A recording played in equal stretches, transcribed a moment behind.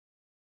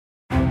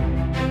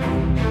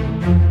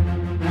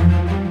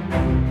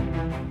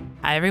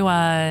Hi,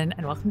 everyone,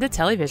 and welcome to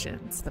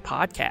Televisions, the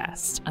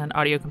podcast, an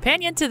audio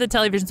companion to the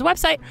Televisions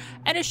website,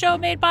 and a show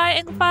made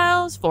by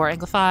Anglophiles for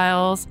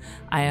Anglophiles.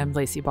 I am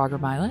Lacey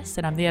Barger-Milas,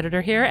 and I'm the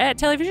editor here at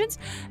Televisions.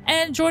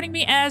 And joining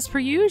me, as per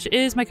usual,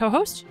 is my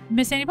co-host,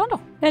 Miss Annie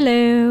Bundle.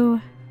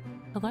 Hello.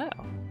 Hello.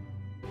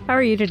 How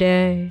are you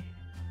today?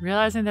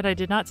 Realizing that I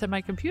did not set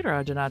my computer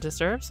on Do Not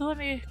Disturb, so let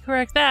me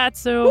correct that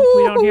so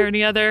we don't hear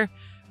any other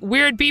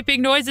weird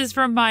beeping noises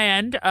from my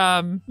end.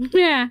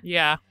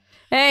 Yeah.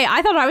 Hey,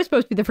 I thought I was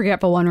supposed to be the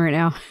forgetful one right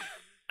now.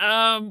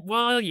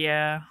 Well,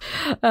 yeah.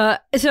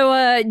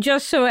 So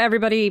just so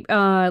everybody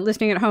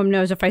listening at home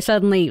knows, if I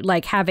suddenly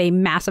have a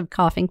massive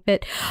coughing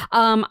fit,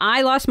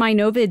 I lost my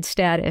Novid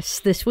status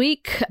this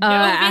week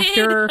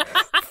after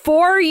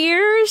 4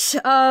 years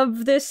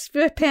of this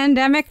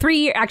pandemic.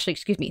 3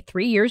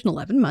 years and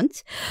 11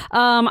 months.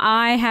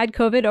 I had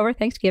COVID over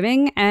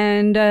Thanksgiving,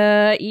 and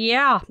I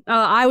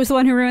was the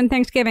one who ruined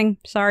Thanksgiving.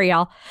 Sorry,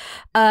 y'all.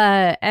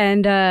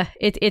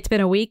 It's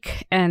been a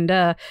week,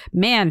 and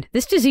man,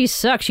 this disease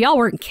sucks. Y'all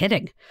weren't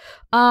kidding.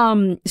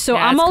 I'm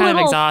kind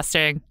of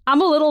exhausting.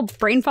 I'm a little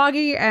brain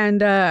foggy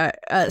and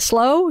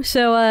slow.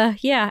 So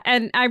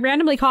and I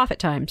randomly cough at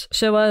times.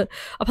 So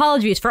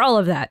apologies for all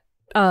of that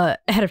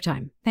ahead of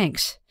time.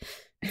 Thanks.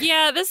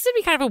 Yeah, this is going to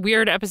be kind of a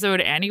weird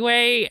episode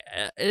anyway.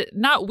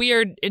 Not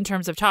weird in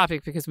terms of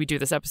topic, because we do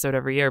this episode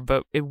every year,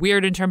 but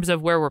weird in terms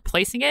of where we're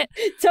placing it.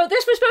 So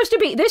this was supposed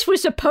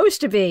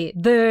to be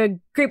the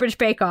Great British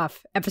Bake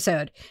Off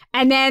episode.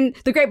 And then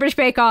the Great British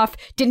Bake Off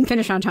didn't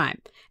finish on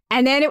time.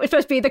 And then it was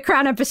supposed to be the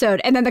Crown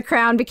episode. And then the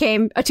Crown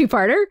became a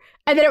two-parter.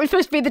 And then it was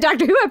supposed to be the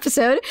Doctor Who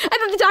episode. And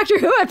then the Doctor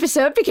Who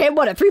episode became,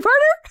 a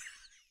three-parter?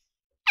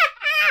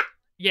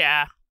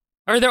 Yeah.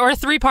 Or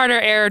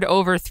three-parter aired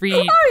over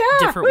three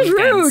different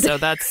weekends. Rude. So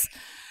that's...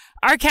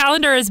 Our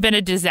calendar has been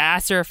a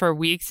disaster for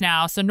weeks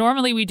now. So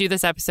normally we do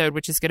this episode,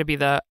 which is going to be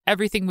the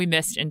everything we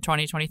missed in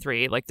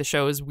 2023, like the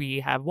shows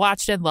we have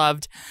watched and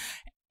loved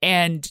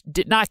and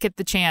did not get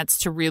the chance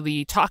to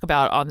really talk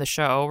about on the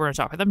show. We're going to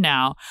talk about them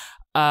now.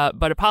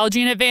 But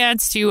apology in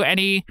advance to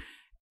any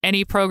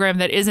program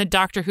that isn't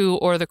Doctor Who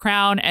or The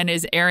Crown and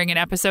is airing an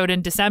episode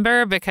in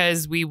December,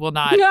 because we will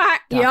not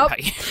talk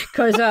about you.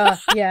 Because,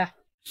 yeah.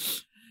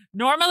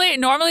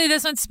 Normally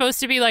this one's supposed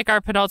to be like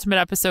our penultimate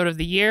episode of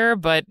the year,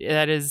 but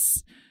that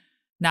is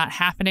not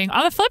happening.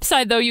 On the flip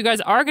side, though, you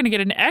guys are going to get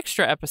an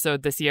extra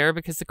episode this year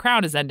because The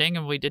Crown is ending,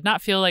 and we did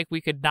not feel like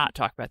we could not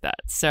talk about that.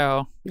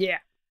 So yeah,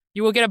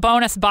 you will get a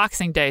bonus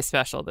Boxing Day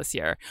special this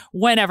yeyear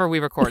whenever we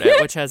record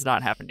it, which has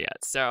not happened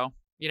yet. So,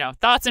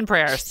 thoughts and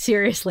prayers.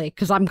 Seriously,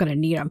 because I'm going to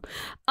need them.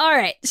 All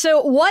right.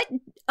 So what,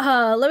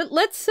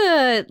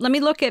 let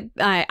me look at,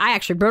 I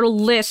actually wrote a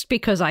list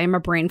because I am a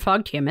brain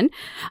fogged human.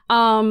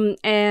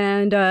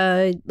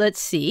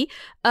 Let's see.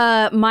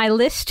 My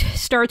list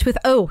starts with,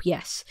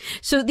 yes.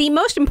 So the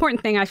most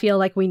important thing I feel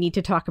like we need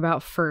to talk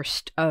about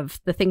first of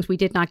the things we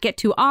did not get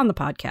to on the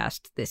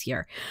podcast this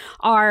year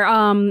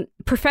are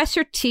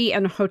Professor T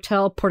and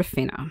Hotel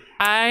Portofino.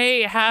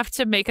 I have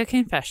to make a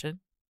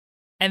confession.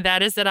 And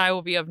that is that I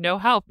will be of no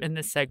help in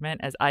this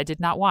segment, as I did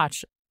not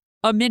watch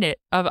a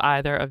minute of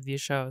either of these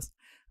shows.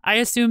 I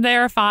assume they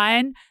are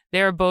fine.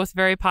 They are both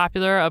very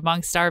popular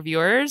amongst our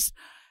viewers.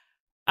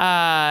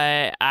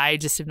 I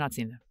just have not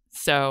seen them.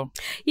 So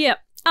yeah.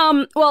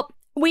 Well,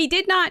 we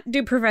did not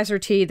do Professor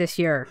T this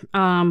year,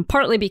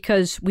 partly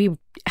because we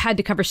had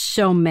to cover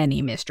so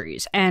many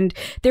mysteries, and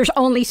there's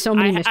only so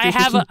many mysteries.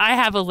 I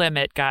have a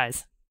limit,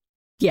 guys.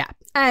 Yeah,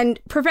 and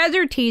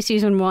Professor T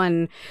season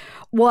 1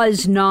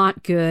 was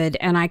not good,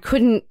 and I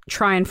couldn't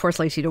try and force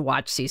Lacey to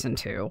watch season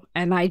 2.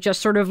 And I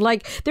just sort of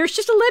there's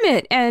just a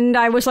limit. And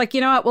I was like,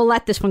 you know what, we'll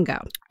let this one go.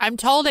 I'm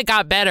told it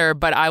got better,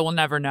 but I will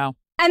never know.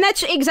 And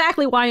that's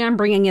exactly why I'm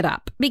bringing it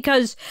up.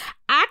 Because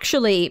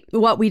actually,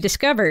 what we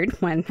discovered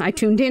when I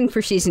tuned in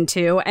for season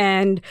 2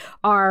 and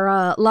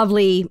our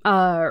lovely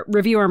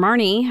reviewer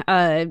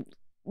Marnie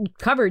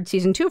covered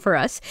season 2 for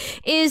us,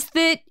 is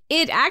that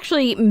it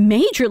actually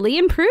majorly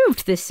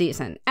improved this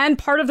season. And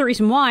part of the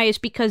reason why is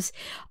because,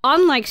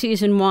 unlike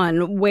season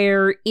 1,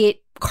 where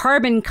it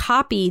carbon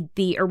copied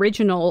the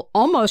original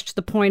almost to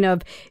the point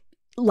of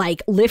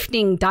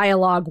lifting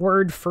dialogue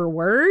word for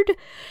word,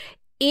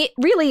 it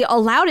really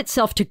allowed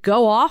itself to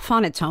go off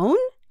on its own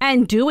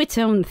and do its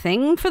own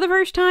thing for the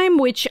first time,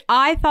 which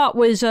I thought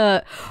was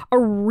a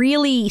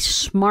really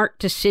smart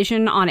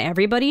decision on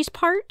everybody's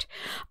part.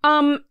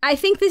 I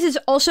think this is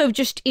also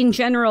just in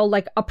general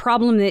a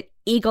problem that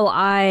Eagle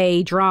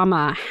Eye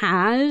Drama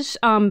has.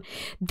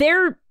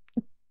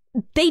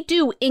 They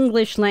do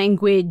English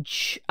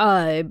language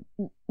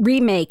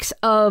remakes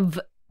of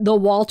the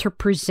Walter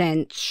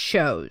Presents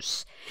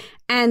shows.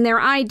 And their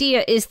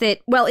idea is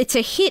that, it's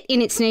a hit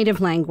in its native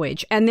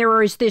language. And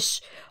there is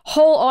this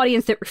whole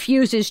audience that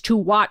refuses to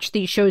watch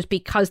these shows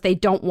because they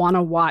don't want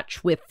to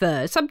watch with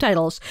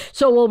subtitles.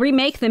 So we'll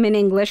remake them in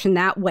English, and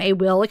that way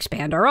we'll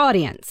expand our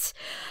audience.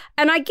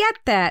 And I get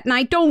that, and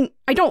I don't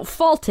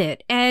fault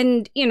it.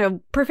 And,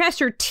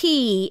 Professor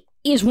T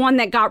is one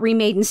that got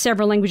remade in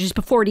several languages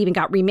before it even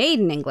got remade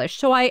in English.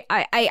 So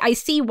I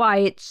see why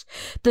it's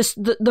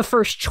the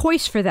first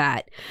choice for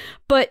that.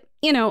 But,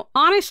 you know,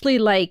 honestly,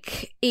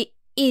 like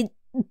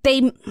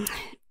the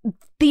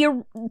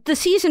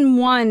season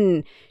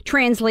 1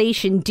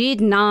 translation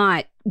did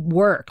not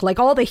work. Like,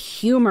 all the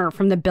humor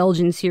from the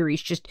Belgian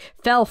series just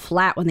fell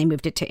flat when they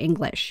moved it to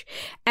English.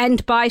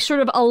 And by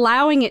sort of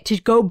allowing it to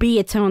go be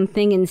its own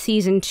thing in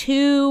season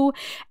 2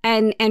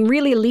 and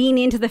really lean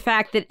into the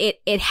fact that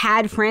it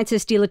had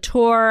Frances de la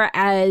Tour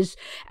as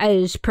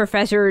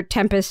Professor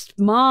Tempest's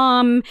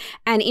mom,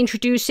 and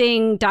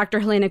introducing Dr.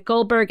 Helena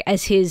Goldberg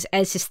as his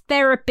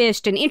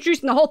therapist, and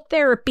introducing the whole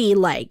therapy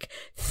like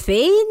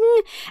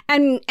thing,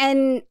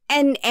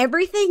 and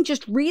everything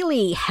just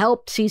really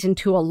helped season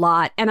 2 a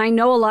lot. And I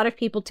know a lot of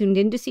people tuned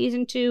into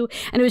season 2,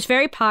 and it was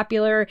very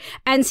popular.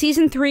 And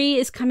season 3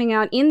 is coming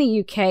out in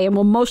the UK and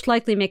will most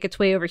likely make its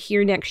way over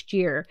here next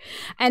year.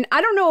 And I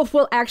don't know if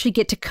we'll actually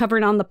get to cover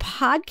it on the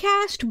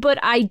podcast, but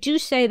I do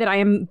say that I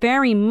am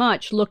very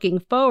much looking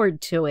forward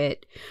to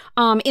it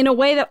in a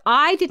way that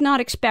I did not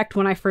expect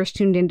when I first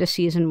tuned into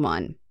season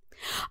 1.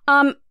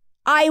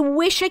 I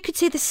wish I could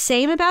say the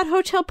same about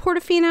Hotel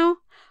Portofino.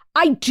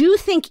 I do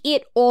think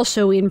it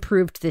also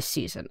improved this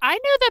season. I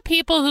know that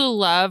people who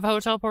love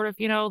Hotel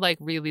Portofino, like,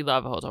 really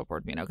love Hotel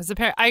Portofino. Because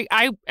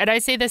I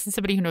say this as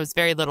somebody who knows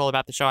very little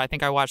about the show. I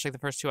think I watched like the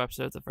first 2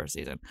 episodes of the first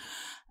season.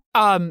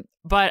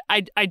 But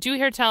I do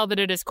hear tell that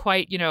it is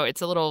quite, you know,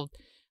 it's a little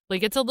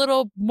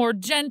more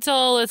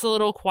gentle. It's a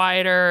little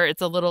quieter.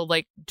 It's a little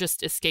like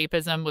just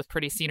escapism with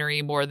pretty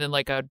scenery more than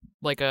like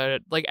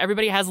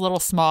everybody has little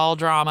small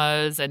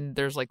dramas, and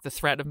there's like the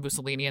threat of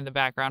Mussolini in the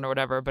background or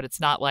whatever, but it's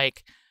not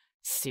like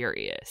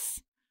serious.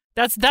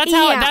 That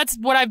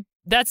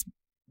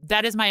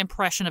is my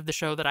impression of the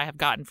show that I have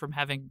gotten from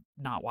having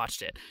not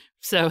watched it.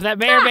 So that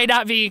may or may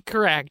not be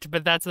correct,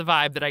 but that's the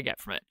vibe that I get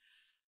from it.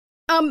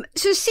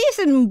 So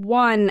season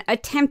 1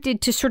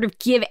 attempted to sort of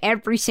give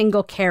every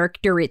single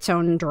character its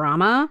own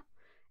drama,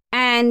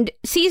 and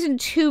season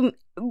 2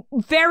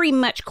 very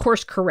much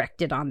course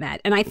corrected on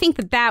that. And I think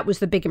that was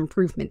the big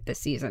improvement this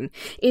season,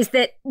 is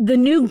that the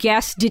new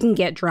guests didn't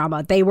get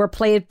drama. They were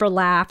played for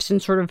laughs,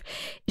 and sort of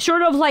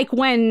like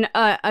when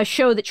a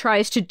show that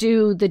tries to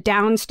do the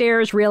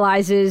downstairs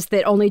realizes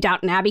that only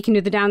Downton Abbey can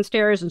do the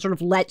downstairs and sort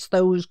of lets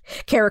those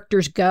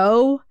characters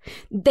go.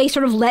 They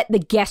sort of let the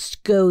guests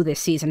go this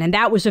season, and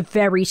that was a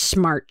very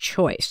smart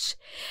choice.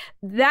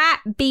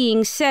 That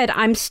being said,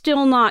 I'm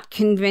still not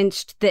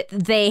convinced that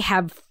they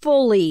have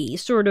fully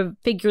sort of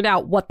figured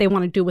out what they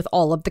want to do with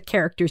all of the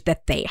characters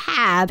that they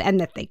have and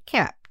that they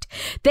kept.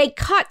 They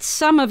cut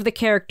some of the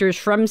characters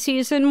from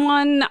season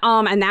 1,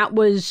 and that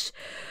was...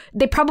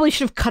 They probably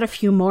should have cut a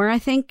few more, I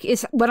think,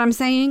 is what I'm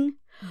saying.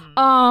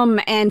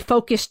 And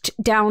focused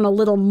down a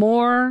little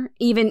more,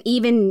 even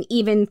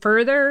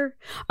further,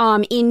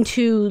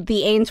 into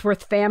the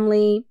Ainsworth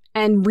family,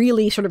 and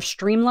really sort of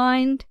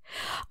streamlined.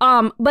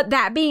 But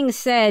that being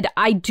said,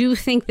 I do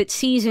think that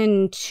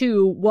season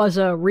 2 was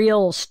a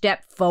real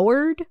step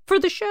forward for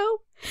the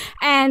show.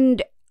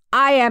 And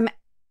I am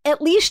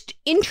at least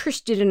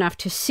interested enough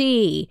to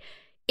see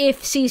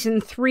if season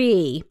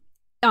 3,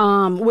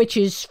 which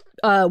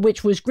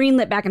was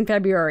greenlit back in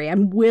February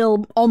and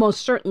will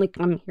almost certainly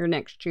come here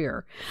next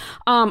year.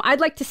 I'd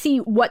like to see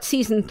what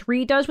season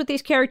 3 does with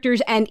these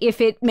characters, and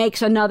if it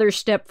makes another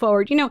step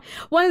forward. You know,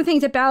 one of the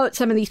things about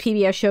some of these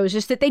PBS shows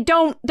is that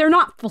they're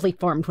not fully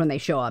formed when they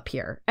show up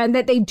here, and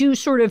that they do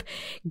sort of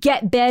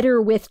get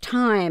better with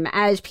time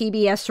as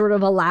PBS sort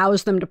of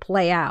allows them to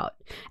play out.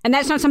 And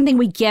that's not something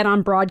we get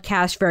on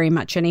broadcast very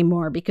much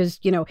anymore, because,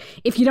 you know,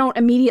 if you're not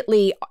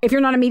immediately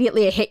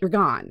a hit, you're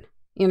gone.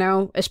 You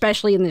know,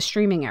 especially in the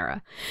streaming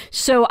era.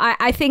 So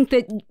I think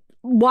that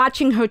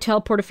watching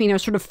Hotel Portofino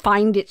sort of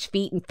find its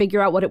feet and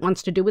figure out what it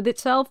wants to do with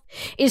itself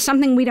is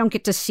something we don't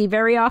get to see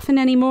very often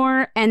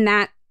anymore. And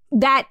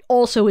that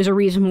also is a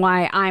reason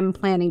why I'm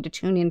planning to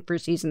tune in for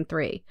season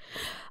 3.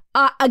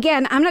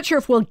 Again, I'm not sure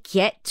if we'll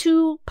get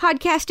to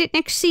podcast it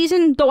next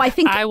season, though I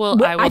think I will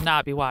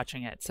not be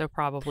watching it, so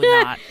probably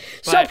not.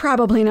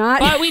 Probably not.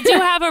 But we do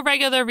have a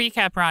regular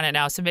recapper on it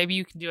now, so maybe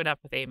you can do it up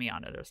with Amy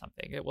on it or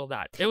something. It will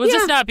not. It will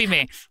just not be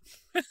me.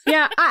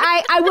 Yeah,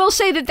 I will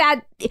say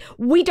that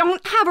we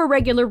don't have a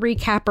regular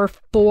recapper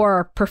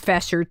for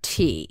Professor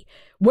T,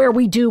 where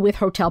we do with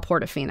Hotel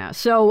Portofino.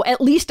 So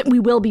at least we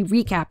will be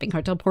recapping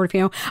Hotel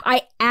Portofino.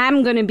 I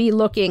am going to be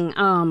looking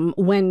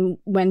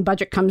when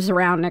budget comes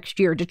around next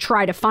year to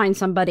try to find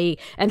somebody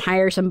and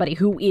hire somebody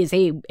who is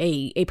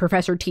a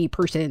Professor T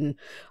person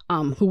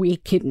who we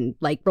can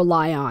like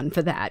rely on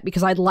for that,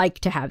 because I'd like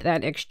to have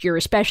that next year,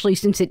 especially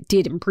since it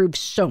did improve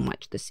so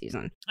much this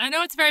season. I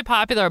know it's very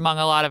popular among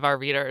a lot of our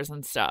readers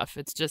and stuff.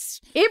 It's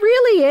just... It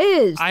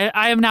really is.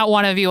 I am not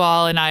one of you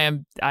all, and I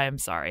am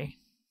sorry.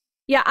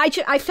 Yeah,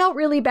 I felt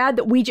really bad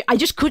that I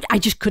just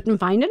couldn't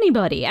find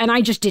anybody, and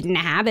I just didn't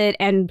have it,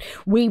 and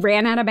we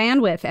ran out of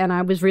bandwidth, and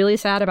I was really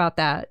sad about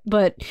that.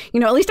 But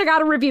at least I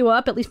got a review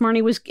up. At least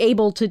Marnie was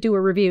able to do a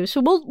review,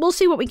 so we'll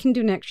see what we can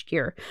do next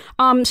year.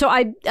 So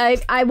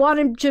I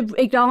wanted to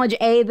acknowledge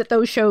A, that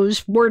those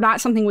shows were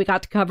not something we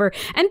got to cover,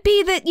 and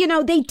B, that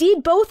they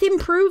did both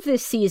improve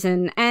this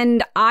season,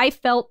 and I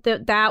felt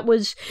that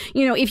was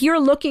if you're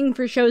looking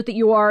for shows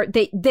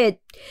that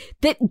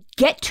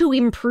get to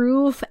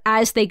improve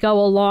as they go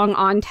along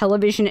on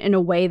television in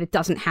a way that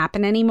doesn't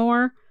happen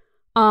anymore.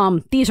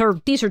 These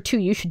are two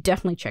you should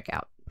definitely check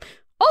out.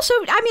 Also,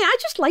 I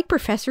just like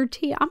Professor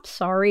T. I'm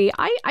sorry.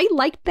 I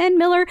liked Ben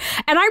Miller,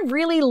 and I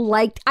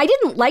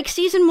didn't like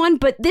season 1,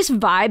 but this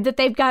vibe that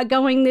they've got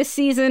going this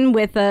season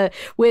with De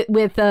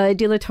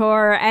La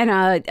Torre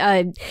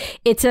and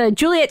it's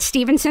Juliet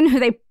Stevenson, who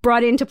they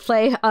brought in to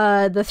play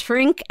the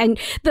Shrink, and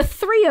the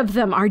three of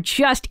them are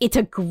it's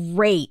a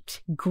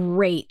great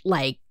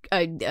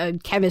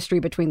chemistry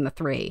between the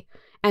three,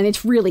 and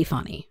it's really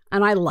funny,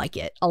 and I like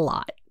it a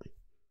lot.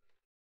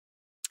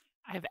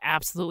 I have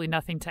absolutely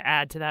nothing to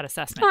add to that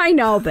assessment. I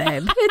know,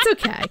 babe. It's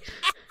okay.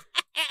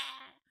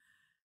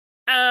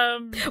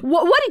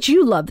 What did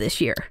you love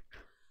this year?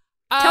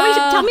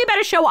 Tell me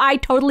about a show I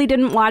totally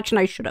didn't watch and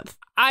I should have.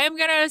 I am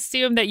going to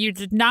assume that you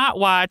did not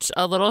watch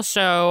a little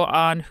show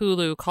on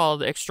Hulu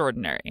called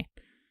Extraordinary.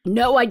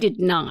 No, I did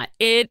not.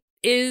 It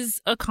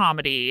is a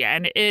comedy,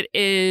 and it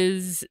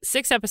is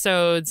 6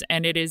 episodes,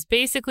 and it is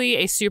basically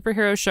a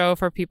superhero show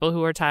for people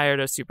who are tired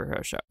of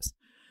superhero shows.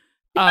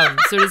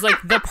 So it is like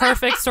the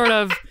perfect sort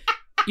of,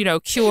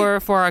 cure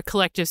for a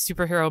collective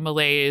superhero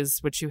malaise,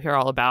 which you hear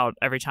all about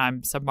every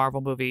time some Marvel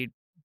movie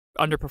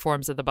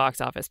underperforms at the box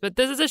office. But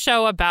this is a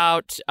show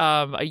about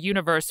a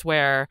universe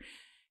where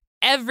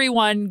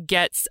everyone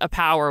gets a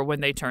power when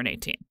they turn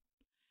 18.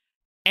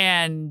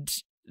 And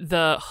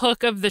the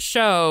hook of the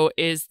show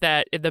is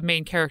that the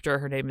main character,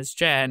 her name is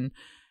Jen,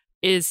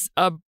 is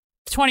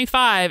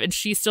 25, and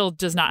she still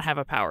does not have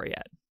a power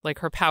yet. Like,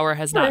 her power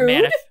has not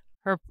manifested.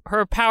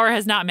 Her power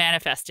has not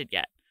manifested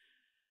yet.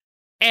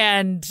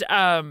 And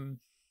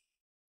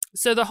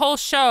so the whole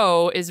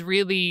show is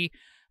really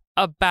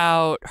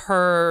about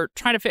her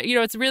trying to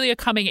it's really a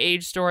coming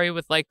age story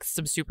with like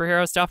some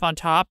superhero stuff on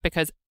top,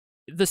 because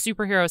the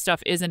superhero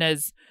stuff it's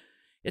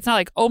not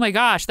like, oh my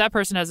gosh, that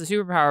person has a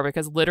superpower,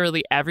 because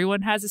literally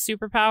everyone has a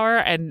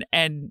superpower,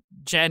 and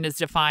Jen is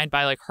defined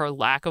by like her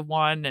lack of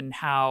one, and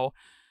how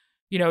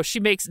she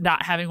makes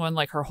not having one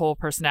like her whole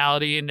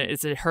personality, and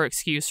it's her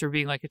excuse for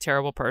being like a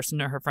terrible person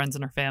to her friends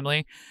and her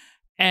family.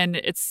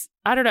 And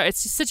I don't know,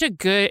 it's just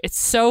it's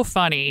so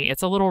funny.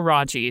 It's a little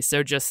raunchy,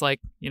 so just like,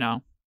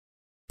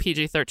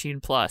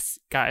 PG-13 plus,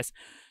 guys.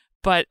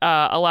 But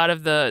a lot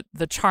of the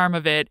charm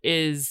of it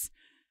is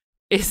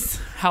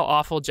how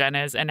awful Jen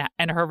is, and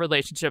her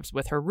relationships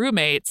with her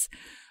roommates.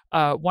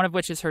 One of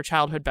which is her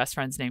childhood best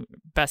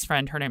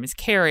friend. Her name is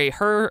Carrie.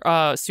 Her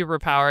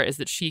superpower is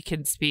that she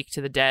can speak to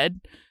the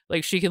dead.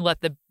 Like, she can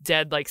let the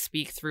dead like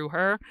speak through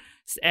her,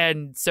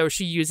 and so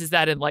she uses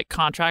that in like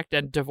contract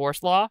and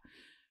divorce law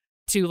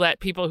to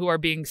let people who are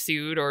being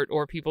sued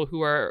or people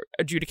who are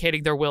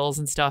adjudicating their wills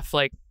and stuff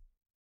like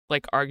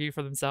argue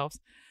for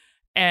themselves.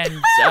 And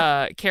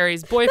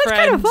Carrie's boyfriend. That's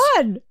kind of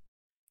fun.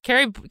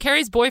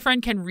 Carrie's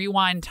boyfriend can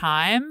rewind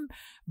time,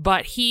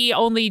 but he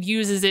only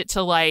uses it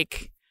to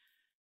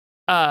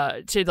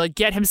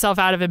get himself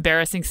out of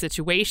embarrassing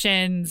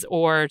situations,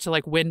 or to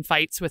like win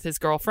fights with his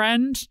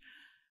girlfriend.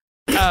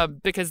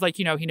 Because like,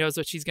 he knows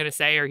what she's going to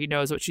say, or he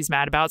knows what she's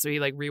mad about. So he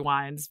like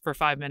rewinds for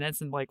 5 minutes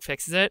and like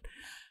fixes it.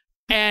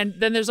 And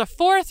then there's a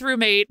fourth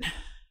roommate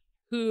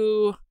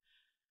who,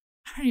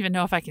 I don't even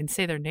know if I can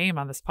say their name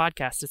on this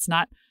podcast. It's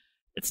not,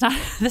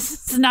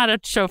 this is not a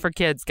show for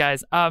kids,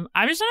 guys. I'm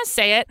just going to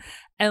say it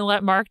and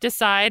let Mark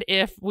decide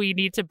if we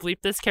need to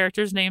bleep this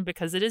character's name,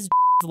 because it is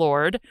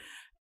Lord.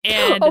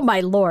 And oh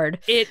my lord!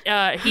 He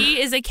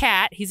is a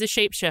cat. He's a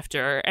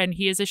shapeshifter, and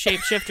he is a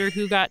shapeshifter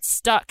who got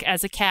stuck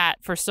as a cat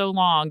for so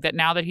long that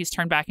now that he's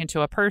turned back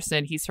into a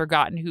person, he's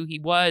forgotten who he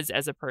was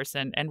as a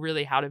person and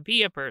really how to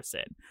be a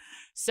person.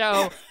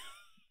 So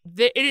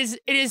it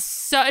is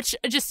such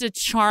just a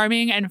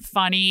charming and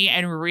funny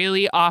and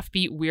really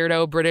offbeat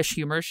weirdo British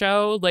humor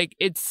show. Like,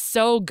 it's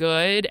so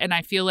good, and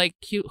I feel like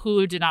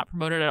Hulu did not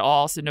promote it at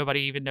all, so nobody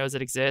even knows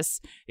it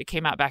exists. It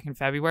came out back in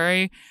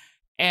February,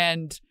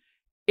 and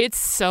it's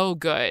so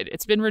good.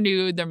 It's been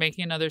renewed. They're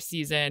making another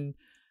season,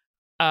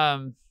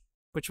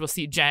 which we'll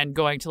see Jen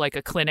going to like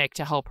a clinic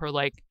to help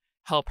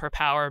her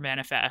power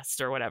manifest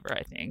or whatever,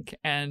 I think.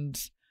 And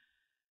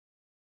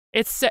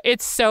it's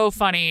so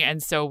funny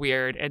and so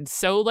weird and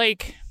so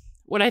like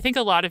what I think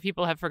a lot of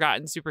people have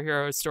forgotten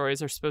superhero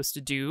stories are supposed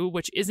to do,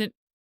 which isn't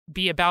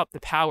be about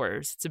the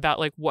powers. It's about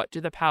like, what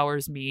do the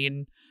powers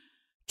mean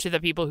to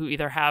the people who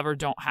either have or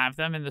don't have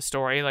them in the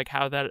story, like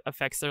how that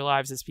affects their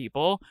lives as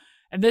people.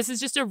 And this is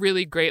just a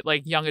really great,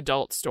 like, young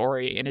adult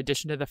story, in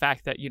addition to the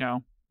fact that,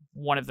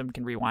 one of them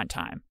can rewind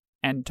time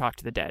and talk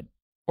to the dead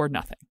or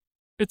nothing.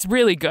 It's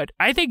really good.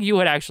 I think you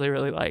would actually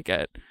really like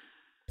it.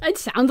 It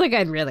sounds like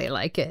I'd really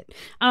like it.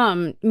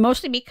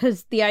 Mostly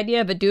because the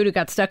idea of a dude who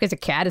got stuck as a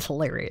cat is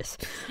hilarious.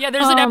 Yeah,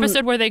 there's an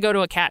episode where they go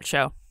to a cat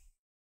show.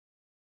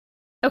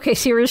 Okay,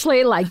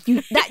 seriously, like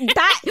you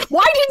that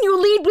why didn't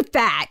you lead with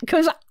that?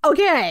 Because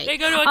okay. They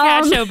go to a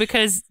cat show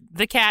because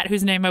the cat,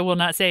 whose name I will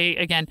not say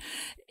again,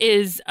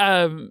 is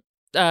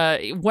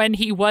when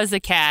he was a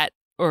cat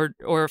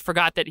or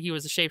forgot that he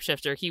was a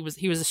shapeshifter, he was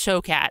a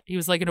show cat. He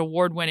was like an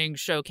award-winning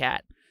show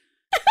cat.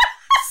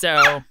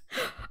 So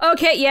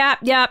okay, yeah.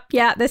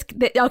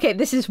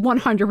 This is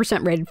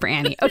 100% rated for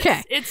Annie.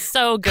 Okay, it's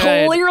so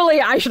good.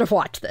 Clearly, I should have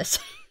watched this.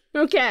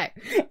 Okay,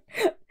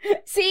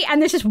 see,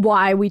 and this is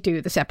why we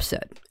do this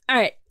episode. All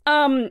right,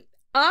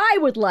 I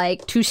would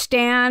like to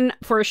stand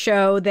for a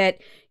show that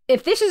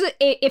if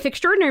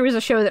Extraordinary was a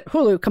show that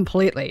Hulu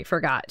completely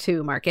forgot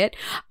to market,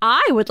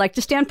 I would like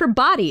to stand for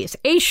Bodies,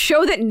 a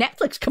show that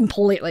Netflix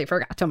completely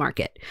forgot to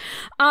market.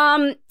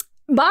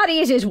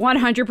 Bodies is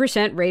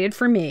 100% rated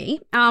for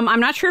me. I'm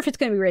not sure if it's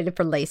going to be rated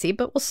for Lacey,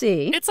 but we'll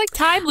see. It's like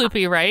time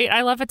loopy, right?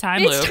 I love a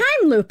time loop. It's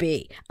time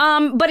loopy.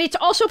 But it's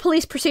also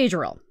police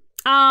procedural.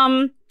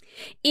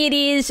 It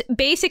is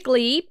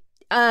basically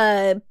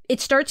it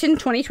starts in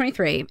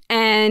 2023,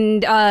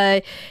 and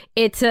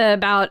it's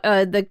about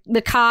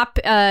the cop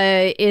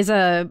is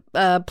a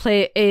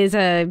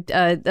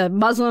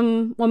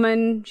Muslim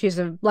woman. She's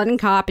a London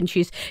cop, and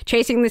she's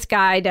chasing this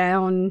guy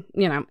down,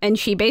 and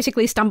she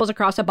basically stumbles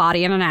across a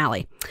body in an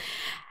alley.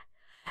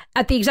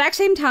 At the exact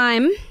same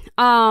time,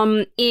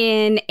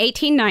 in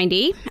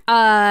 1890,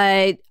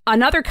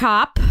 another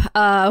cop,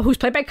 who's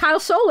played by Kyle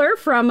Soller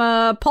from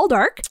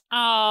Poldark.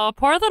 Oh,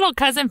 poor little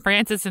cousin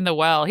Francis in the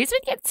well. He's been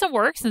getting some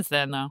work since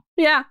then, though.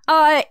 Yeah.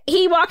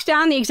 He walks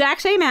down the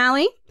exact same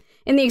alley,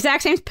 in the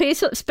exact same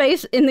space,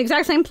 in the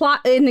exact same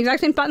plot, in the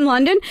exact same spot in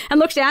London, and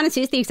looks down and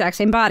sees the exact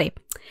same body.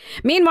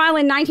 Meanwhile,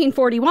 in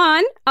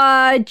 1941,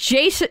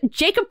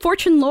 Jacob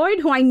Fortune Lloyd,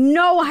 who I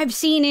know I've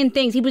seen in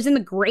things, he was in The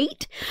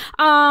Great.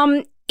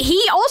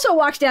 He also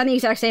walks down the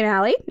exact same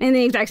alley in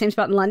the exact same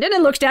spot in London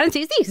and looks down and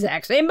sees the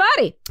exact same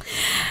body.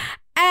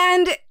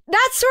 And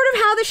that's sort of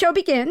how the show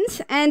begins.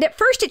 And at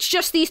first, it's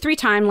just these three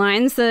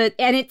timelines. And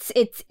it's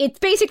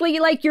basically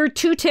like your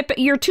two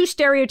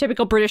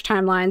stereotypical British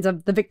timelines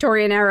of the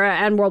Victorian era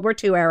and World War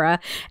II era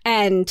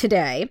and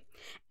today.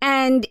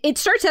 And it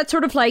starts at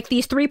sort of like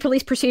these three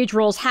police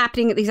procedurals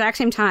happening at the exact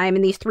same time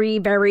in these three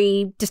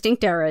very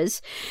distinct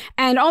eras.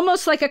 And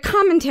almost like a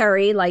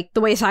commentary, like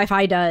the way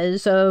sci-fi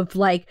does, of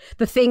like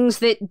the things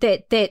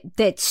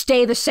that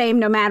stay the same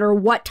no matter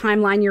what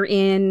timeline you're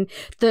in,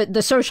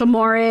 the social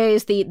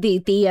mores, the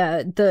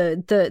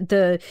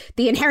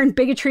inherent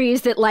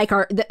bigotries that like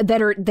are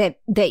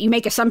that you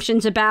make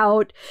assumptions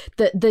about,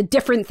 the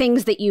different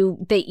things that you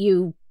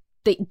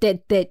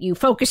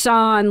focus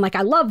on. Like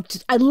I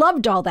loved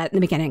all that in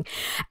the beginning.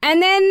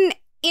 And then,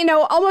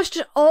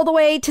 almost all the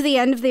way to the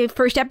end of the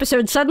first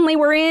episode, suddenly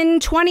we're in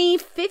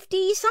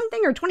 2050 something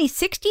or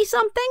 2060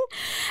 something.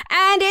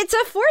 And it's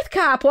a fourth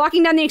cop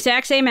walking down the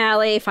exact same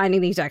alley,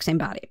 finding the exact same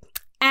body.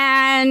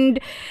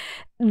 And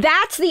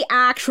that's the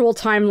actual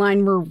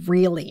timeline we're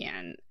really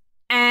in.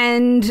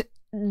 And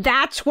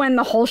that's when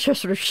the whole show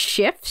sort of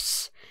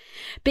shifts,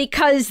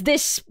 because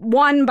this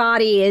one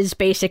body is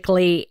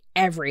basically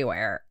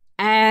everywhere.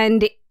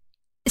 And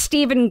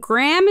Stephen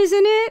Graham is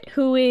in it,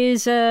 who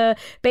is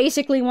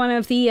basically one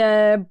of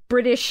the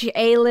British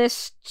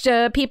A-list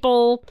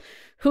people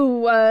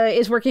who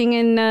is working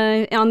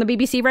on the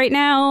BBC right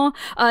now.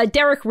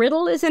 Derek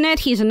Riddle is in it.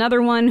 He's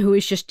another one who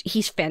is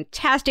he's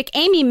fantastic.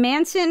 Amy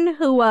Manson,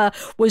 who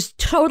was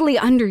totally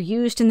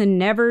underused in The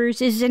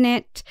Nevers, is in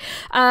it.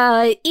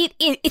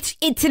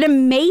 It's an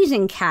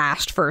amazing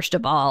cast, first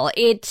of all.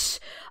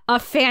 It's a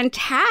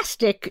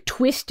fantastic,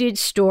 twisted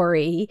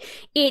story.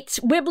 It's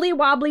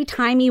wibbly-wobbly,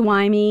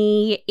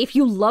 timey-wimey. If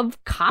you love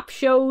cop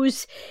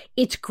shows,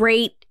 it's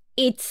great.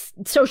 It's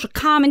social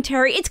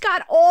commentary. It's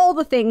got all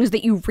the things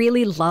that you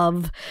really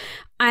love.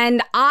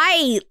 And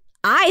I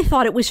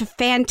thought it was a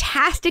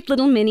fantastic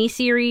little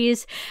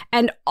mini-series,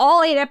 and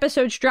all 8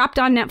 episodes dropped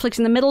on Netflix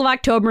in the middle of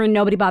October, and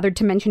nobody bothered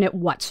to mention it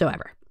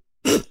whatsoever.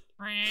 And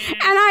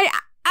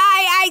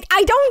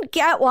I don't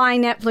get why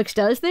Netflix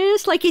does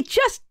this. Like, it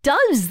just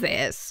does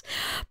this.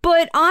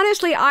 But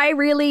honestly,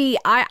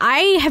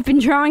 I have been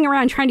drawing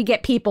around trying to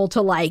get people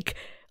to like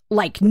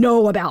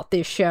know about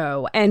this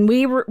show, and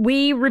we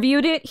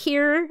reviewed it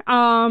here.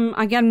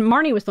 Again,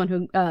 Marnie was the one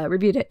who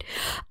reviewed it,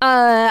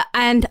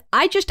 and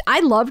I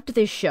loved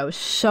this show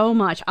so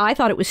much. I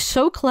thought it was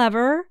so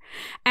clever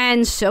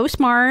and so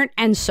smart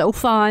and so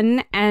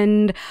fun,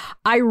 and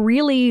I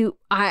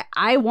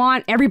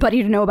want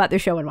everybody to know about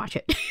this show and watch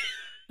it.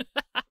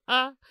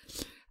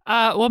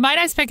 Well, my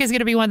next pick is going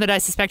to be one that I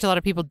suspect a lot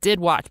of people did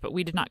watch, but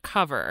we did not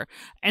cover.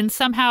 And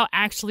somehow,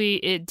 actually,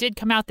 it did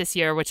come out this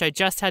year, which I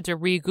just had to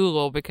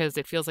re-Google because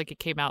it feels like it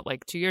came out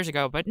like 2 years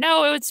ago. But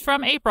no, it's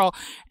from April.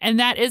 And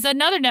that is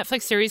another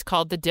Netflix series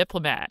called The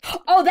Diplomat.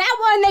 Oh, that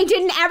one they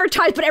didn't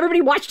advertise, but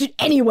everybody watched it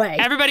anyway.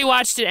 Everybody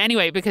watched it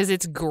anyway because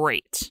it's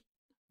great.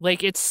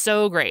 Like, it's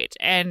so great.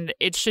 And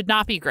it should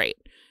not be great.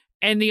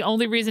 And the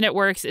only reason it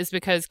works is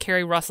because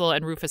Kerry Russell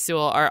and Rufus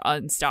Sewell are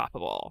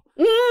unstoppable.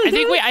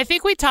 I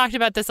think we talked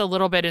about this a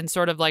little bit in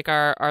sort of like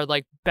our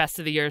like best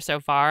of the year so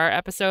far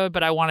episode,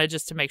 but I wanted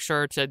just to make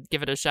sure to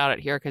give it a shout out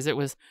here because it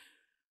was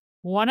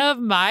one of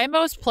my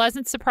most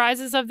pleasant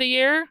surprises of the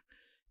year.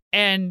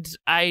 And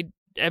I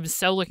am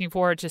so looking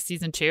forward to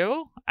season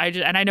 2.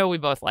 And I know we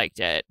both liked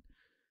it.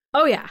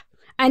 Oh, yeah.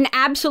 And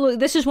absolutely,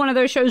 this is one of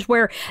those shows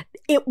where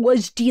it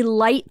was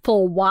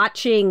delightful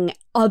watching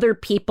other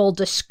people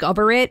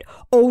discover it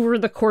over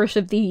the course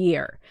of the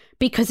year.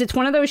 Because it's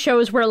one of those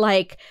shows where,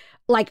 like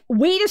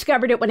we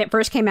discovered it when it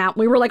first came out.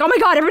 We were like, oh my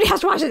God, everybody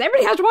has to watch this.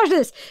 Everybody has to watch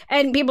this.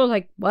 And people were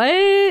like,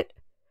 what?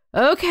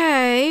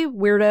 Okay,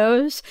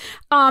 weirdos.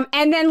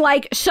 And then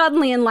like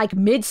suddenly in like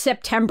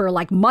mid-September,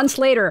 like months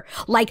later,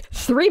 like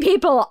 3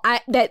 people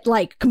that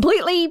like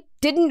completely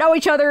didn't know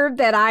each other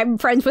that I'm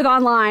friends with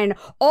online,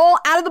 all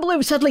out of the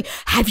blue, suddenly,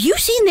 have you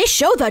seen this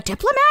show, The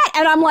Diplomat?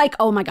 And I'm like,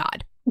 oh my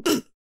God.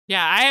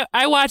 Yeah,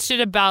 I watched it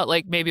about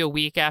like maybe a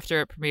week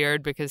after it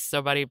premiered because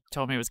somebody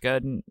told me it was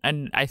good.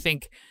 And I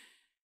think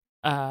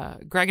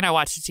Greg and I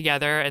watched it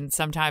together, and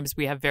sometimes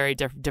we have very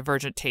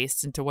divergent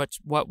tastes into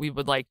what we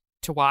would like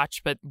to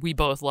watch, but we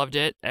both loved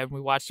it, and we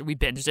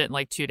binged it in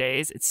like 2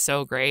 days. It's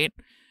so great.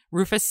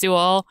 Rufus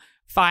Sewell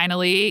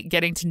finally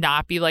getting to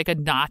not be like a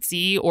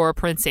Nazi or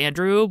Prince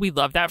Andrew. We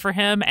love that for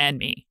him and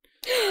me.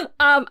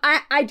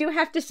 I do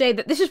have to say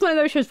that this is one of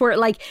those shows where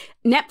like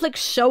Netflix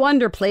so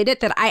underplayed it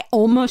that I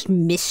almost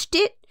missed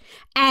it.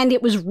 And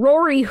it was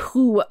Rory,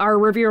 our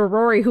reviewer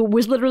Rory, who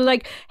was literally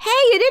like, hey,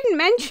 you didn't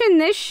mention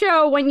this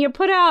show when you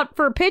put out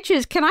for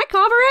pitches. Can I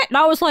cover it? And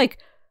I was like,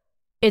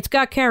 it's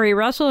got Kerry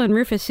Russell and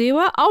Rufus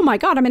Sewell. Oh my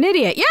God, I'm an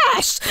idiot.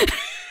 Yes.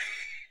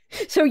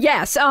 So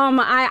yes,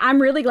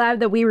 I'm really glad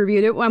that we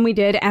reviewed it when we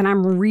did, and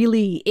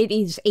it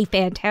is a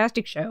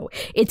fantastic show.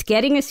 It's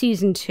getting a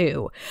season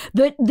 2.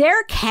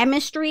 Their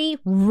chemistry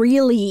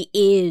really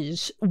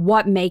is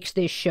what makes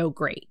this show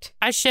great.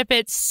 I ship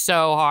it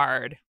so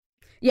hard.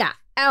 Yeah.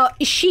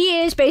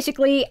 She is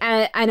basically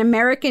an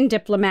American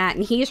diplomat,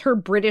 and he's her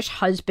British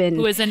husband.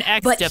 Who is an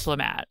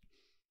ex-diplomat.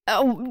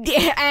 Oh,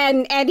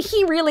 and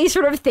he really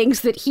sort of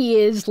thinks that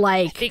he is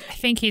like... I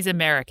think he's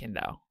American,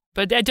 though.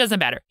 But that doesn't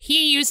matter.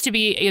 He used to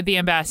be the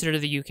ambassador to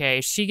the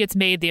UK. She gets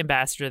made the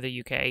ambassador to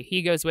the UK.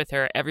 He goes with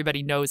her.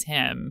 Everybody knows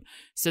him.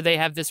 So they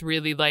have this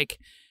really like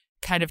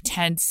kind of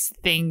tense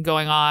thing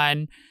going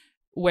on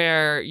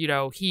where, you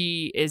know,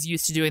 he is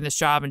used to doing this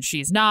job and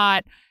she's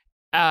not.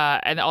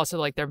 And also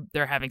like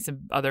they're having some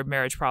other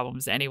marriage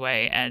problems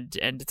anyway. And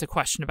it's a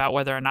question about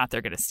whether or not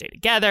they're going to stay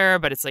together.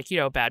 But it's like, you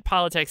know, bad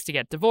politics to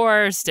get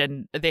divorced.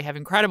 And they have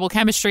incredible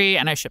chemistry.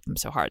 And I ship them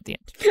so hard at the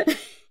end.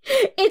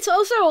 It's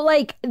also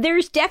like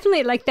there's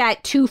definitely like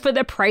that 2 for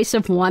the price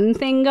of 1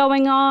 thing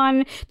going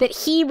on that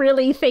he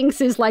really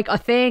thinks is like a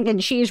thing,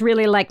 and she's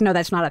really like, no,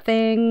 that's not a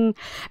thing.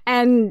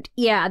 And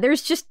yeah,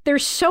 there's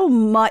so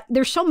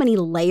many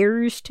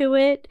layers to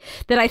it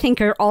that I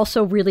think are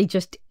also really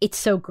just, it's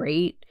so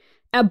great.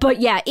 But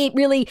yeah, it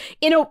really,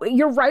 you know,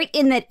 you're right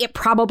in that it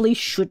probably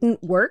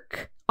shouldn't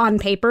work on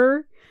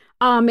paper.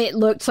 It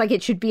looks like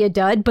it should be a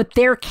dud, but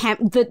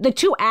the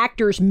 2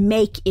 actors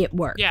make it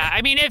work. Yeah,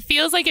 I mean, it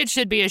feels like it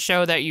should be a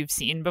show that you've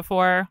seen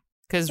before,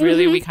 because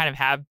really we kind of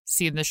have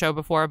seen the show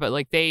before, but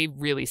like they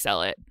really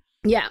sell it.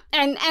 Yeah,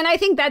 and I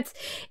think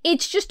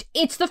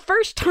it's the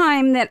first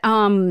time that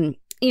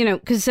you know,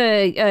 because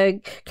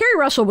Kerry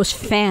Russell was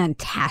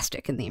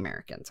fantastic in The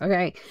Americans,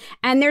 okay,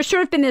 and there's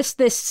sort of been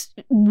this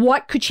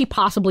what could she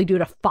possibly do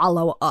to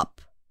follow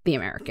up The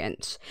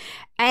Americans,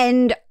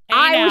 and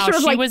I was sort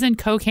of she was in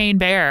Cocaine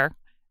Bear,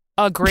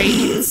 a great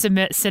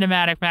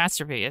cinematic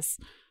masterpiece.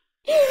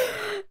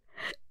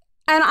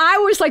 And I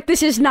was like,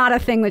 this is not a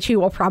thing that she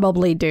will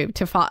probably do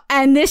to follow.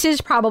 And this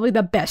is probably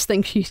the best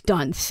thing she's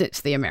done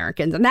since The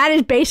Americans. And that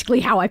is basically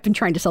how I've been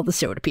trying to sell the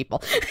show to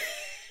people.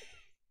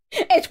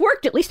 It's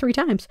worked at least 3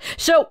 times.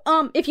 So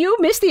if you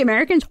miss The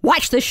Americans,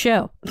 watch this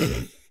show.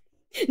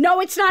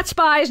 No, it's not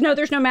Spies. No,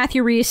 there's no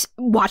Matthew Rhys.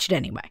 Watch it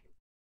anyway.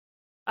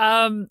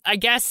 I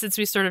guess since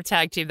we sort of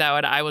tag team that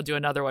one, I will do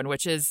another one,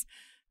 which is,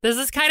 this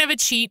is kind of a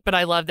cheat, but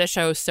I love this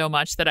show so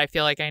much that I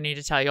feel like I need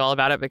to tell you all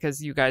about it because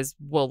you guys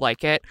will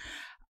like it.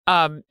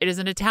 It is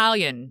an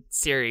Italian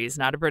series,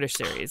 not a British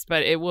series,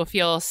 but it will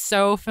feel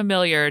so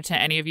familiar to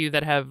any of you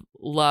that have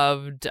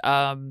loved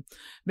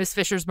Miss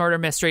Fisher's Murder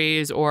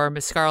Mysteries or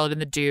Miss Scarlet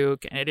and the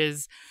Duke. And it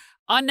is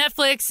on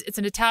Netflix. It's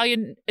a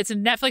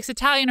Netflix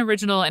Italian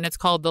original, and it's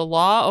called The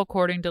Law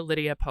According to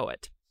Lydia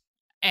Poet.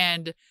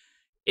 And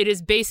it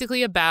is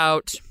basically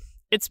about,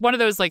 it's one of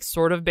those like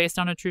sort of based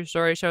on a true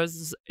story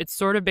shows. It's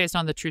sort of based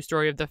on the true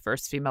story of the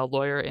first female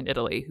lawyer in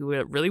Italy, who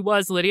really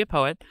was Lydia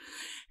Poet.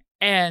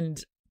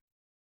 And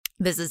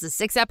this is a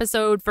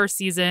 6-episode first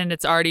season.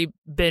 It's already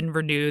been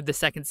renewed. The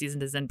second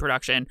season is in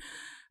production.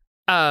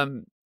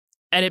 And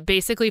it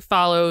basically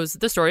follows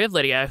the story of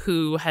Lydia,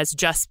 who has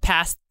just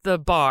passed the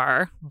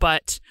bar,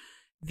 but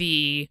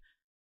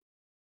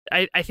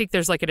I think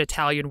there's like an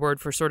Italian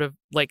word for sort of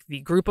like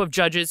the group of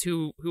judges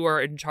who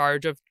are in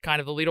charge of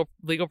kind of the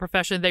legal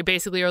profession. They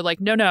basically are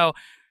like, no,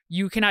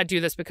 you cannot do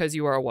this because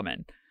you are a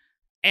woman.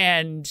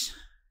 And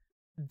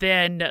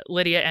then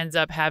Lydia ends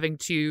up having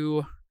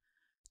to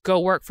go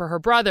work for her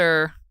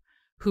brother,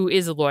 who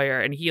is a lawyer,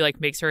 and he like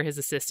makes her his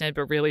assistant,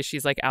 but really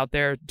she's like out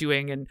there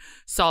doing and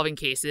solving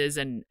cases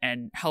and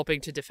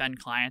helping to defend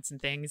clients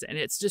and things. And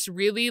it's just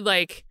really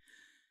like,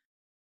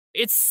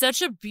 it's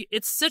such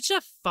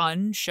a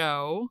fun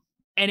show,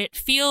 and it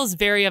feels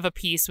very of a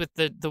piece with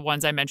the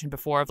ones I mentioned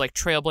before of like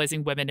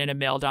trailblazing women in a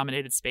male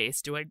dominated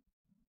space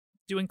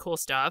doing cool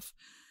stuff.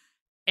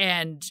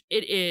 And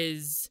it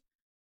is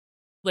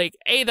like,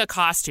 the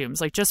costumes,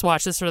 like just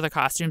watch this for the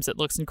costumes. It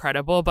looks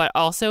incredible, but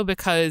also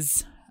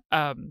because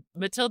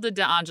Matilda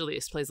De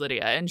Angelis plays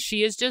Lydia, and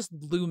she is just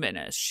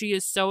luminous. She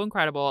is so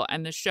incredible.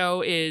 And the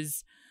show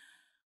is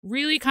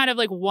really kind of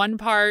like one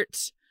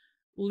part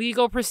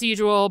legal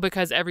procedural,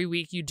 because every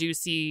week you do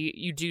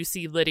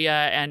see Lydia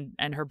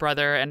and her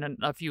brother and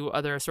a few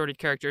other assorted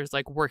characters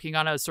like working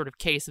on a sort of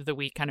case of the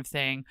week kind of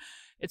thing.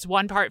 It's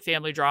one part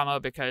family drama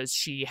because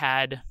she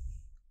had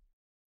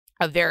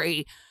a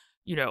very,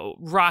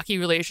 rocky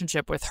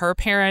relationship with her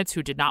parents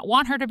who did not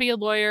want her to be a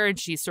lawyer. And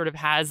she sort of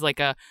has like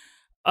a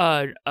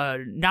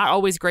not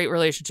always great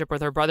relationship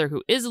with her brother,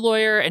 who is a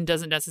lawyer and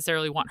doesn't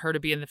necessarily want her to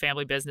be in the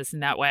family business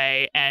in that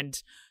way.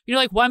 And,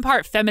 like one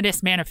part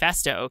feminist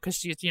manifesto, because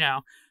she's,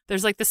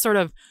 there's like this sort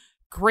of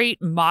great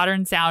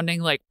modern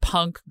sounding like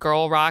punk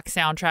girl rock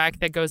soundtrack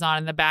that goes on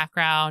in the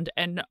background.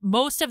 And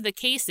most of the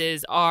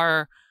cases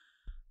are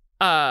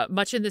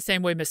much in the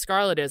same way Miss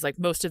Scarlet is. Like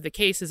most of the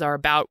cases are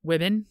about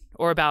women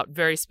or about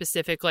very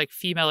specific like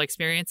female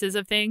experiences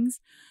of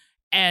things.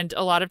 And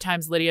a lot of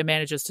times Lydia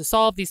manages to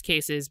solve these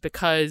cases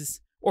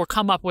or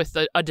come up with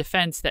a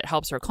defense that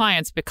helps her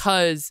clients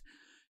because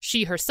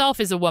she herself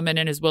is a woman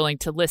and is willing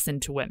to listen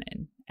to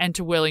women and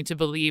willing to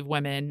believe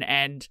women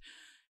and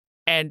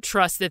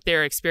trust that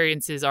their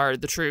experiences are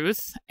the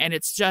truth. And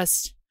it's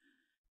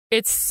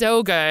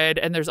so good.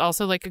 And there's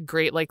also like a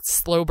great like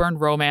slow burn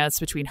romance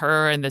between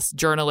her and this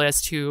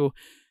journalist who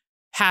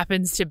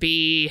happens to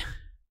be,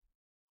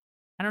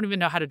 I don't even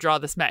know how to draw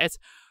this. It's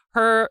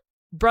her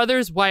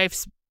brother's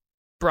wife's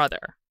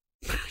brother.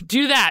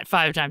 Do that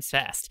 5 times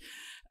fast.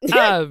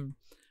 And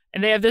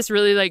they have this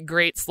really like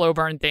great slow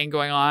burn thing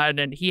going on,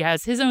 and he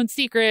has his own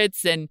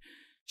secrets, and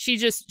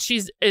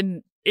she's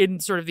in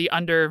sort of the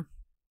underlying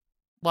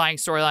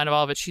storyline of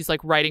all of it. She's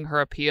like writing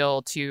her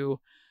appeal to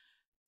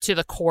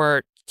the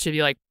court to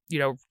be like,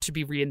 to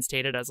be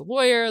reinstated as a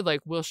lawyer.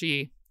 Like, will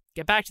she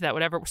get back to that?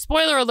 Whatever.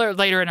 Spoiler alert,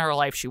 later in her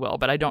life she will,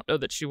 but I don't know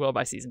that she will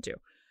by season 2.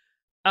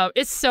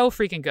 It's so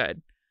freaking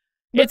good.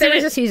 But there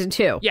is a season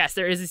 2. Yes,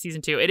 there is a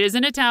season 2. It is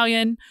in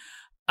Italian.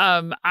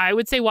 I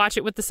would say watch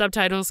it with the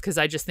subtitles because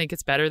I just think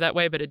it's better that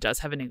way, but it does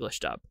have an English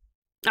dub.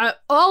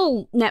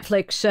 All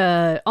Netflix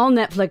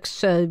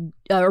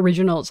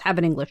originals have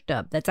an English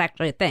dub. That's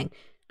actually a thing.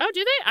 Oh,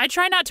 do they? I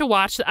try not to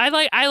watch.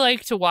 I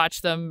like to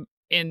watch them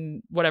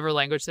in whatever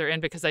language they're in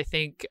because I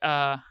think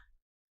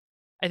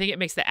it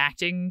makes the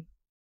acting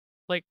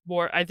like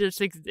more. I just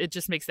think it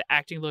just makes the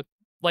acting look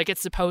like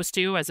it's supposed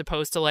to, as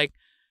opposed to like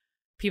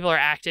people are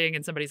acting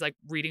and somebody's like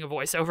reading a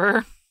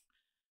voiceover.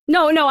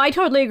 No, I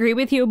totally agree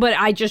with you, but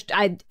I just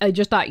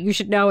thought you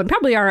should know, and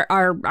probably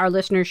our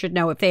listeners should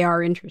know if they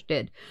are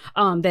interested,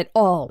 that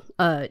all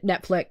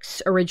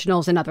Netflix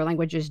originals in other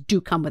languages do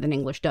come with an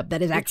English dub.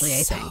 That is actually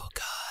a thing. So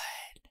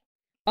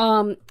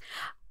good.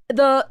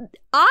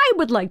 I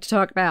would like to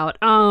talk about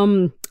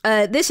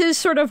this is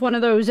sort of one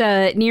of those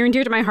near and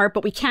dear to my heart,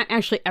 but we can't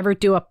actually ever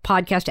do a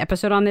podcast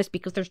episode on this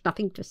because there's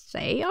nothing to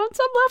say on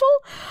some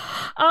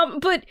level.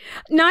 But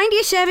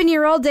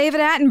 97-year-old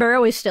David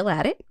Attenborough is still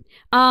at it.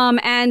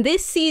 And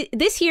this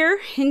year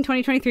in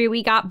 2023,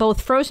 we got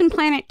both Frozen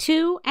Planet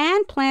 2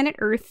 and Planet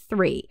Earth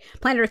 3.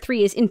 Planet Earth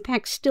 3 is in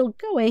fact still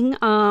going,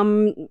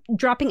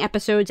 dropping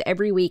episodes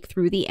every week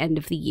through the end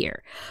of the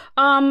year.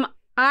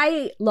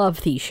 I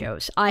love these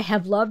shows. I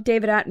have loved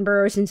David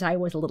Attenborough since I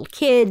was a little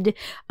kid,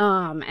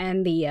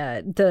 and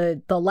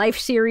the Life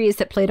series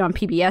that played on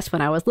PBS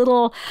when I was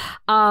little.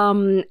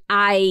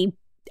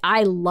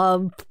 I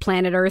love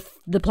Planet Earth,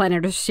 the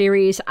Planet Earth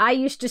series. I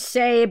used to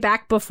say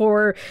back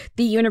before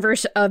the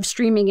universe of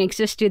streaming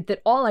existed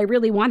that all I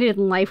really wanted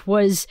in life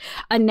was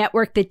a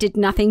network that did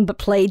nothing but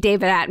play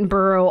David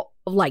Attenborough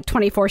like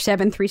 24/7,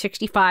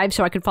 365,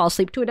 so I could fall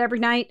asleep to it every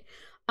night.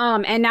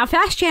 And now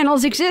fast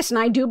channels exist, and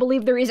I do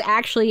believe there is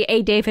actually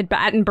a David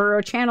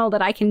Attenborough channel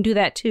that I can do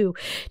that too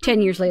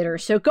 10 years later.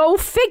 So go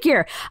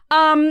figure.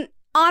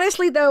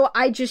 Honestly, though,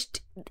 I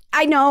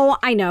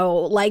know,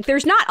 like,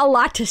 there's not a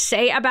lot to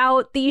say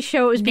about these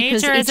shows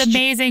because nature is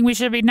amazing. We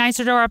should be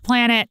nicer to our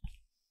planet.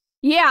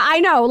 Yeah, I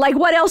know. Like,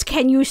 what else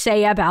can you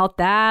say about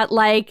that?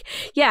 Like,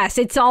 yes,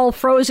 it's all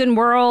frozen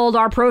world,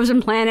 our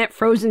frozen planet,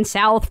 frozen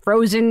south,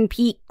 frozen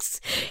peaks,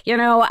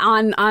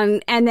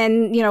 and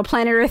then,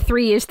 Planet Earth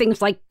 3 is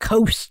things like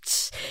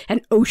coasts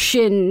and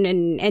ocean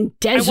and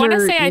desert. I want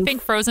to say I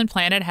think Frozen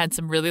Planet had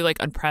some really like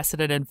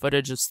unprecedented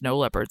footage of snow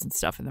leopards and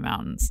stuff in the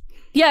mountains.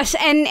 Yes,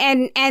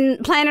 and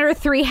Planet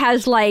Earth 3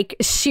 has like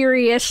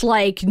serious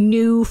like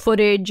new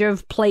footage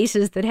of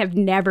places that have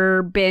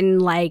never been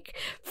like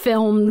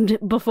filmed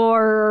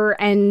before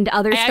and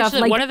other stuff.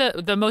 Actually, like one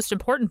of the most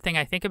important thing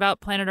I think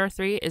about Planet Earth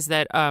 3 is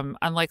that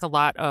unlike a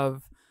lot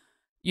of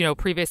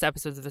previous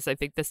episodes of this, I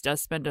think this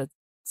does spend a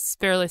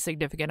fairly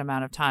significant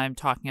amount of time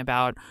talking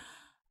about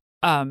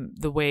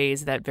the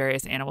ways that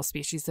various animal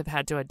species have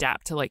had to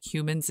adapt to like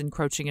humans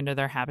encroaching into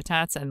their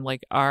habitats and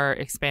like our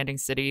expanding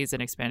cities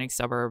and expanding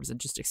suburbs and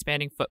just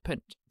expanding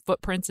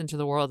footprints into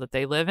the world that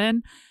they live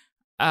in,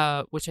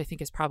 which I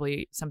think is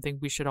probably something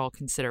we should all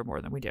consider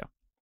more than we do.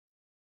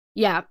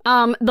 Yeah.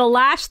 The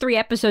last 3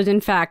 episodes,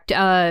 in fact,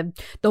 the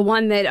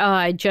one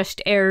that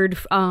just aired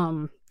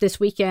this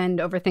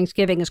weekend over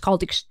Thanksgiving is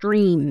called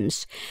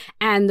Extremes,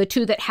 and the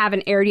 2 that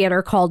haven't aired yet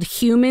are called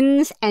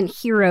Humans and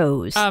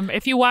Heroes.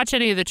 If you watch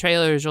any of the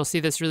trailers, you'll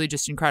see this really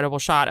just incredible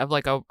shot of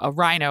like a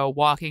rhino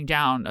walking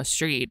down a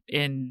street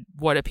in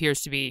what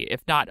appears to be,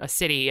 if not a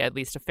city, at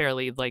least a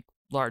fairly like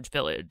large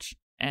village,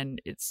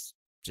 and it's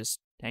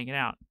just hanging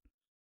out.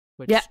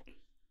 Yeah.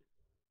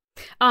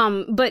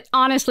 But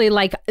honestly,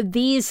 like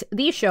these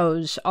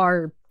shows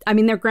are, I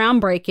mean, they're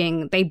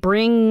groundbreaking. They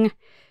bring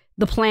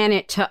the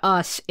planet to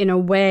us in a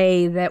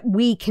way that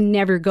we can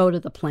never go to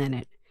the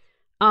planet.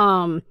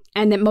 And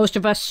that most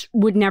of us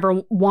would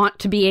never want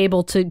to be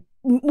able to,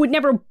 would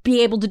never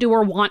be able to do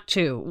or want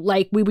to.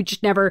 Like, we would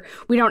just never,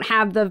 we don't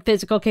have the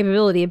physical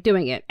capability of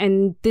doing it.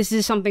 And this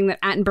is something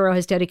that Attenborough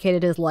has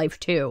dedicated his life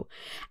to.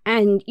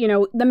 And,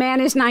 the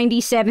man is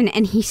 97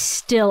 and he's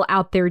still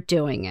out there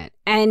doing it.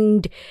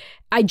 And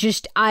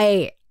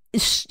I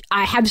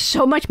have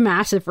so much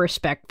massive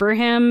respect for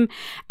him,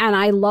 and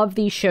I love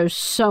these shows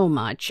so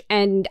much.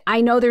 And I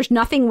know there's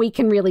nothing we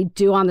can really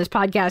do on this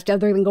podcast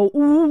other than go,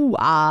 ooh,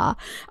 ah.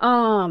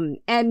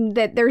 And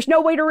that there's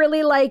no way to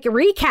really like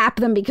recap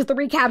them because the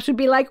recaps would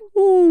be like,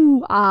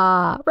 ooh,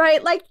 ah,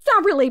 right? Like,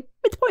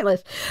 it's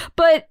pointless.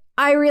 But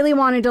I really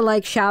wanted to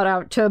like shout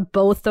out to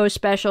both those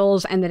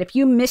specials, and that if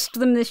you missed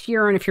them this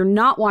year and if you're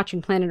not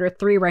watching Planet Earth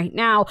 3 right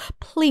now,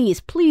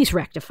 please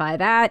rectify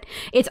that.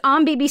 It's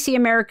on BBC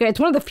America. It's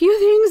one of the few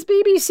things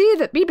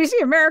that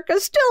BBC America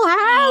still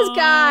has,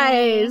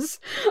 guys.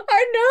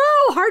 I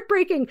know,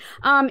 heartbreaking.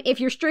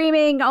 If you're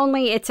streaming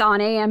only, it's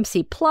on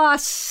AMC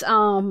Plus.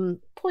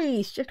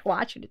 Please just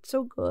watch it. It's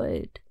so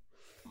good.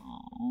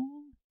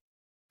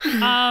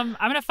 I'm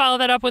gonna follow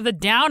that up with a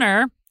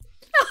downer.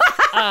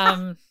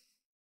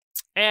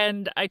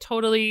 And I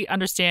totally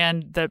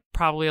understand that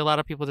probably a lot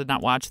of people did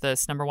not watch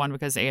this. Number one,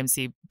 because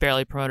AMC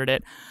barely promoted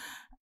it,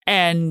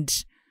 and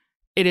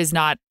it is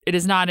not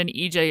an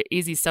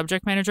easy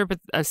subject manager, but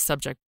a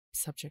subject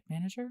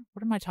manager.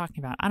 What am I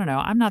talking about? I don't know.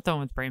 I'm not the one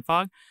with brain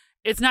fog.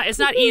 It's not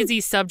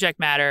easy subject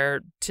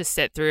matter to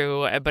sit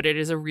through, but it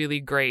is a really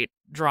great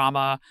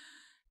drama.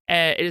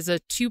 It is a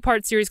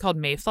 2-part series called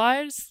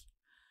Mayflies,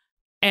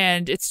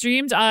 and it's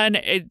streamed on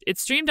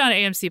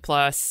AMC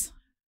Plus.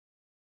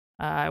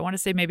 I want to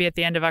say maybe at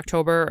the end of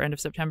October or end of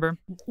September.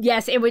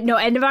 Yes, it would. No,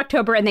 end of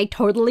October, and they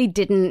totally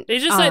didn't. They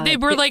just they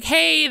were like,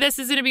 "Hey, this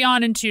is going to be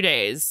on in 2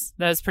 days."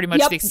 That's pretty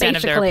much the extent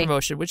of their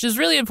promotion, which is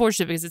really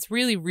unfortunate because it's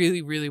really,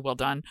 really, really well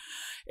done.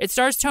 It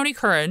stars Tony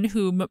Curran,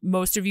 who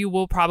most of you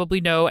will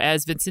probably know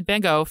as Vincent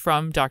Van Gogh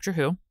from Doctor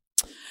Who,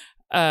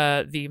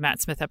 the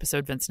Matt Smith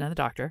episode "Vincent and the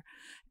Doctor,"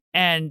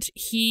 and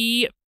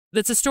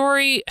that's a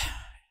story.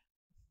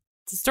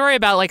 It's a story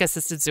about like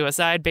assisted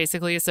suicide,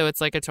 basically. So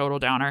it's like a total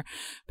downer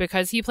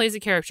because he plays a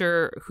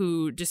character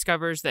who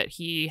discovers that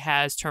he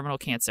has terminal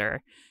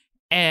cancer,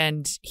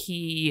 and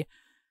he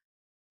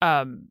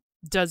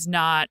does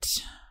not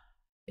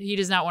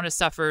want to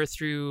suffer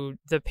through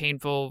the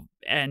painful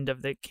end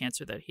of the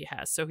cancer that he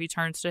has. So he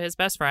turns to his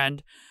best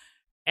friend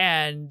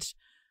and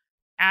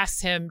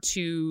asks him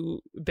to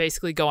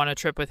basically go on a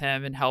trip with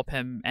him and help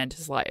him end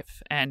his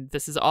life. And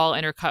this is all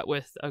intercut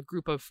with a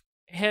group of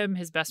him,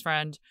 his best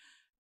friend,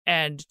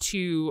 and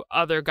 2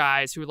 other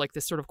guys who were like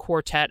this sort of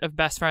quartet of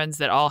best friends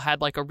that all had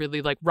like a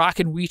really like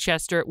rockin'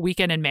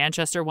 weekend in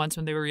Manchester once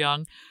when they were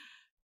young.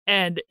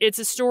 And it's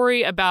a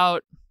story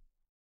about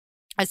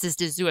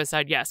assisted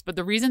suicide, yes, but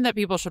the reason that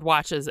people should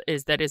watch is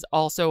that is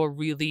also a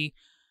really,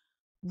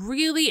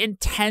 really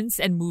intense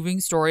and moving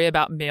story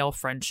about male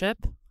friendship.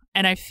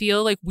 And I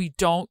feel like we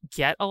don't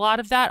get a lot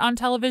of that on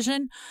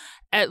television,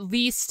 at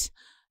least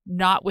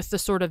not with the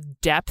sort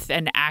of depth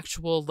and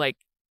actual like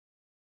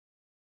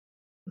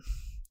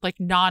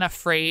not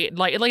afraid,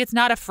 like it's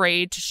not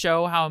afraid to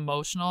show how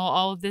emotional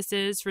all of this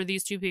is for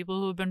these 2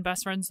 people who have been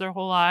best friends their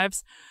whole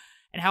lives,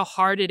 and how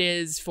hard it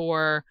is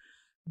for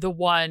the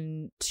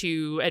one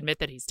to admit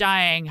that he's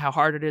dying, how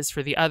hard it is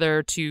for the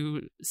other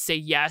to say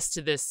yes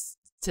to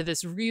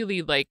this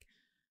really like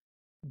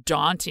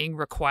daunting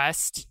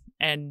request,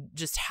 and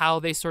just how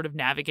they sort of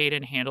navigate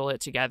and handle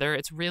it together.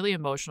 It's really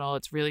emotional.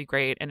 It's really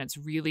great. And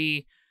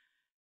it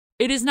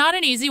is not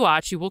an easy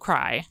watch. You will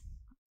cry.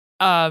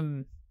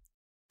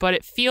 But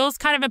it feels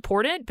kind of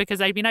important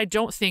because I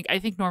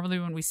think normally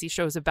when we see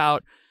shows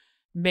about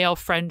male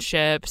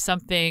friendship,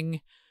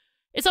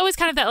 it's always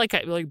kind of that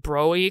like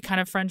bro-y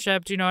kind of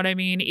friendship. Do you know what I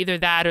mean? Either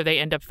that or they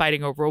end up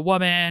fighting over a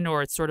woman,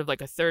 or it's sort of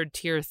like a third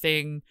tier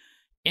thing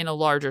in a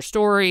larger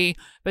story.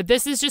 But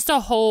this is just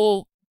the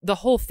whole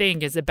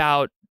thing is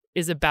about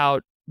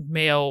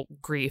male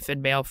grief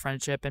and male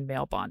friendship and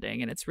male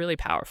bonding. And it's really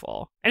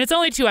powerful. And it's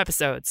only 2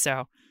 episodes,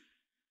 so.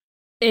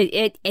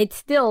 It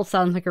still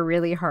sounds like a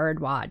really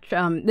hard watch.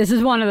 This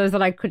is one of those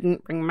that I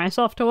couldn't bring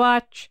myself to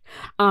watch.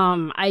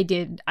 I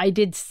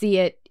did see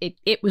it.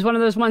 It was one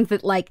of those ones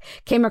that like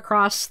came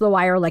across the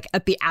wire like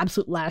at the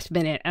absolute last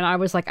minute, and I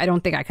was like, I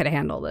don't think I could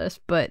handle this.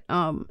 But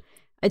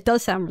it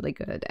does sound really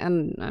good,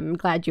 and I'm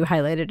glad you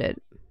highlighted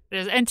it. It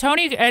is. And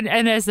Tony,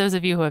 and as those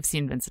of you who have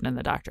seen Vincent and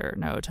the Doctor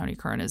know, Tony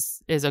Curran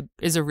is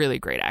a really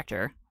great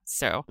actor.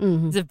 So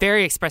It's a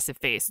very expressive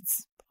face.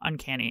 It's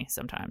uncanny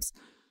sometimes.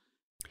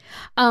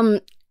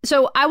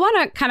 So I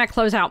want to kind of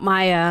close out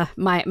my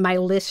my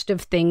list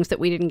of things that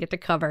we didn't get to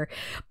cover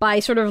by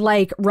sort of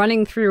like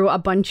running through a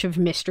bunch of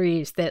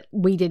mysteries that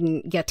we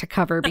didn't get to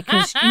cover,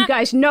 because you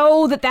guys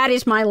know that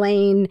is my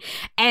lane,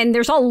 and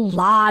there's a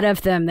lot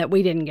of them that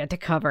we didn't get to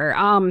cover.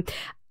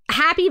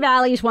 Happy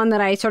Valley is one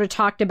that I sort of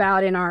talked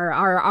about in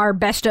our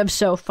best of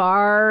so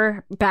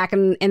far back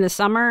in the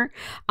summer.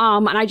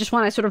 And I just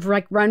want to sort of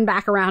like run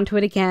back around to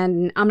it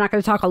again. I'm not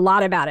going to talk a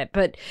lot about it,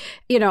 but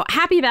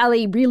Happy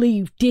Valley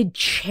really did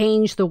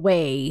change the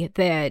way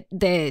that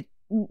the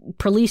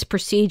police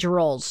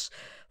procedurals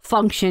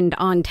functioned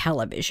on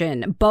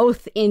television,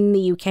 both in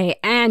the UK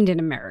and in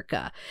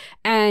America.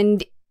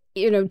 And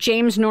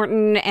James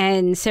Norton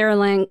and Sarah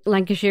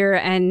Lancashire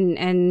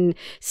and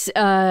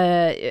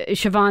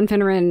Siobhan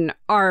Finneran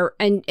are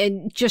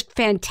and just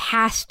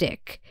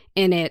fantastic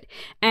in it.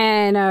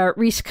 And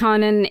Rhys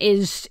Connan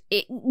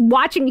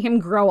watching him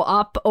grow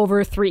up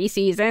over 3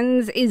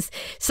 seasons is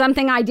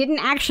something I didn't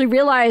actually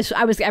realize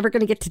I was ever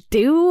going to get to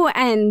do.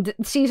 And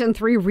season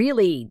 3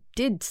 really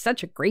did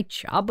such a great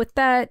job with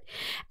that.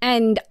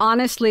 And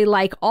honestly,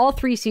 like all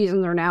 3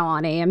 seasons are now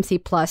on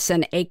AMC Plus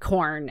and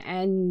Acorn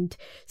and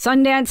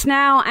Sundance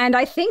Now. And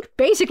I think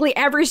basically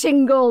every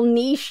single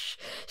niche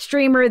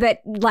streamer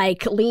that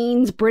like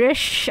leans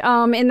British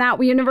in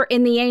that universe,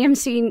 in the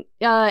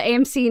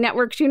AMC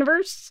Networks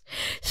universe.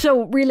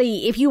 So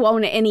really, if you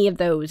own any of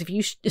those, if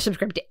you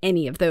subscribe to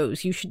any of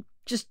those, you should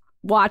just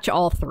watch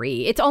all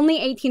 3. It's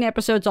only 18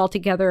 episodes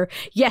altogether.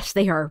 Yes,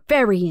 they are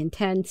very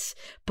intense,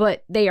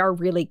 but they are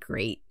really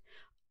great.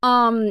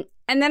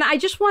 And then I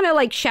just want to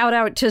like shout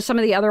out to some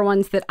of the other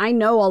ones that I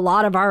know a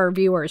lot of our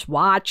viewers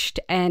watched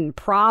and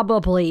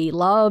probably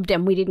loved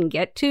and we didn't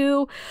get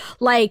to,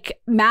 like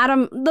the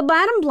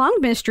Madame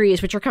Blanc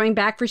mysteries, which are coming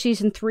back for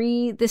season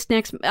 3 this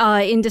next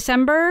in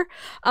December.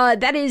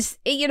 That is,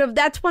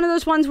 that's one of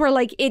those ones where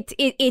like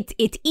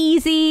it's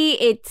easy.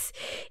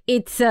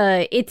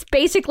 It's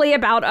basically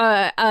about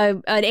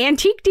an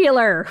antique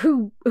dealer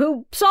who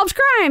solves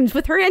crimes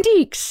with her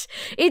antiques.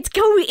 It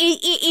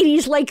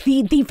is like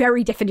the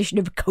very definition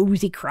of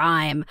cozy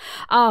crime.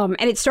 And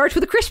it starts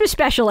with a Christmas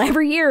special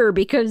every year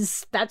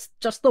because that's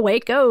just the way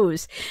it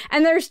goes.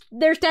 And there's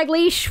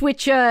Dalgliesh,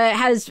 which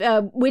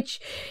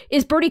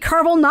is Bertie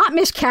Carvel not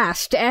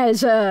miscast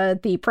as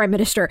the Prime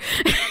Minister.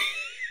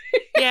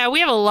 Yeah, we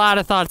have a lot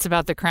of thoughts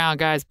about The Crown,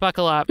 guys.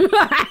 Buckle up.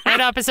 That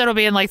episode will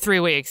be in like 3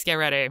 weeks. Get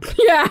ready.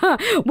 Yeah,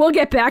 we'll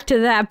get back to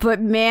that.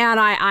 But man,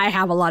 I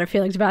have a lot of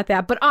feelings about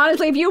that. But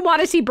honestly, if you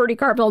want to see Bertie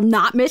Carvel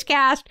not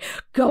miscast,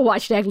 go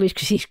watch Dalgliesh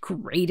because he's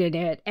great in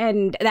it.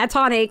 And that's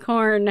on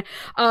Acorn.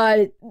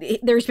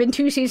 There's been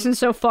 2 seasons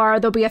so far.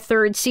 There'll be a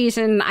 3rd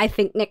season, I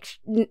think, next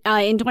in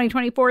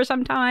 2024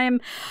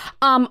 sometime.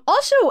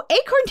 Also,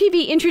 Acorn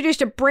TV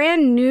introduced a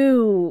brand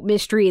new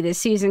mystery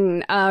this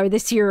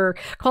year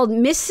called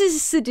Mrs.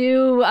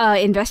 Sadu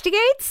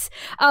Investigates,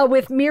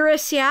 with Mira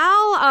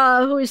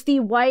Sial, who is the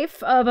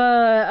wife of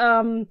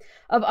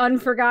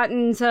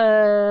Unforgotten's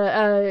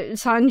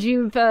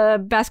Sanjeev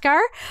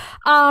Bhaskar,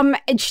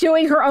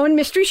 doing her own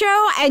mystery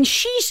show, and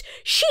she's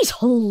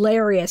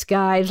hilarious,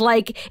 guys.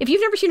 Like, if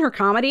you've never seen her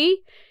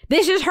comedy,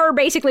 this is her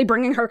basically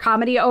bringing her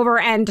comedy over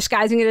and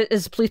disguising it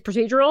as police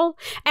procedural,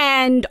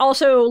 and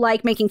also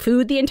like making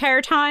food the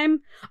entire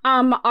time.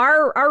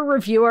 Our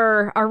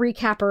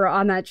recapper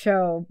on that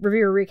show,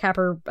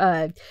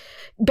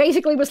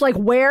 basically was like,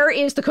 where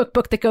is the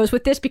cookbook that goes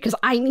with this? Because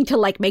I need to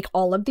like make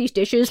all of these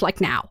dishes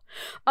like now.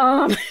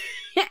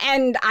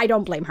 And I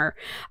don't blame her.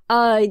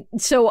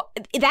 So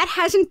that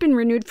hasn't been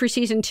renewed for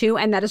season 2,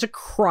 and that is a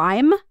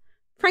crime,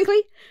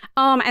 frankly.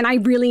 And I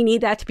really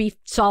need that to be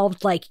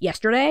solved like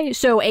yesterday.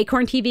 So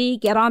Acorn TV,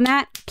 get on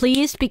that,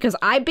 please, because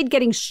I've been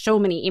getting so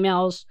many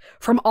emails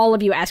from all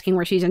of you asking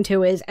where season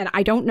 2 is, and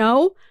I don't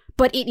know,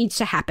 but it needs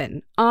to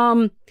happen.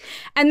 And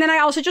then I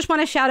also just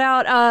want to shout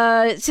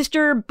out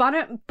Sister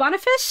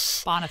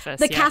Boniface,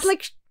 the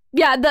yes.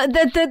 Yeah,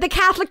 the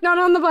Catholic nun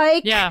on the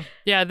bike. Yeah.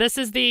 This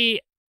is a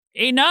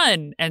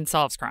nun and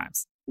solves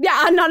crimes.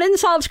 Yeah, A Nun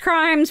Solves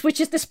Crimes, which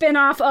is the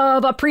spin-off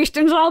of A Priest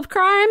Solves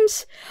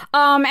Crimes.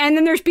 And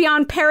then there's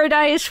Beyond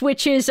Paradise,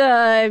 which is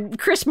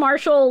Chris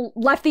Marshall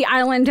left the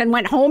island and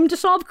went home to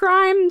solve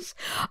crimes.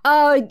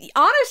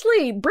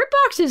 Honestly,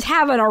 BritBox is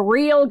having a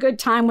real good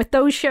time with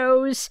those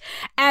shows.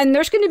 And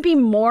there's going to be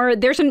more.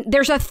 There's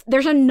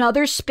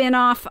another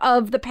spin-off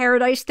of the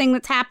Paradise thing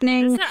that's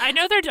happening. I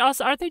know they're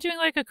also, aren't they doing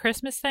like a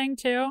Christmas thing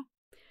too?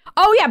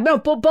 Oh, yeah, no,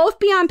 both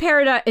Beyond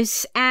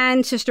Paradise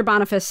and Sister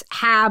Boniface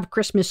have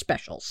Christmas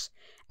specials,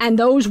 and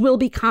those will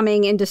be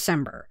coming in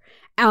December,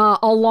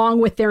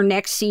 along with their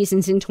next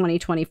seasons in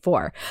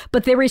 2024.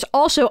 But there is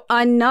also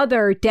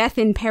another Death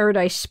in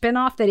Paradise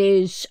spinoff that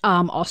is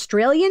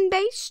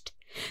Australian-based,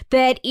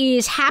 that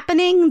is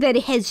happening, that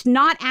has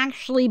not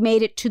actually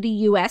made it to the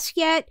US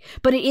yet,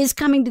 but it is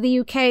coming to the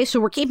UK, so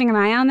we're keeping an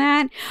eye on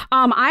that.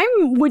 I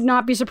would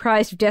not be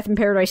surprised if Death in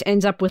Paradise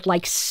ends up with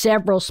like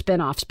several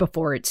spin-offs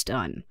before it's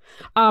done,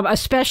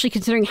 especially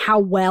considering how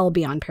well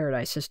Beyond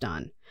Paradise has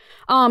done.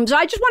 So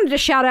I just wanted to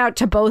shout out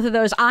to both of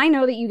those. I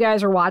know that you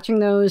guys are watching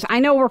those. I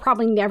know we're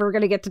probably never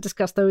going to get to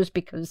discuss those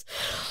because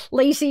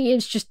Lacey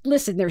is just,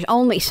 listen, there's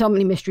only so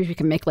many mysteries we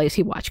can make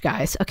Lacey watch,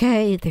 guys.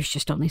 Okay? There's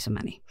just only so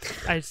many.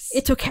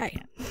 It's okay.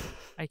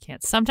 I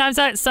can't. Sometimes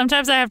I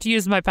have to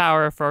use my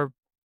power for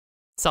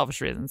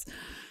selfish reasons.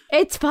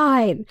 It's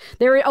fine.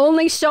 There are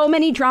only so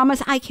many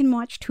dramas I can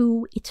watch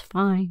too. It's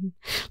fine.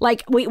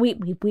 Like we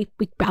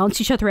balance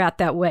each other out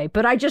that way.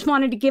 But I just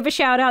wanted to give a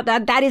shout out.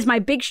 That is my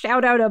big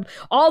shout out of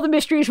all the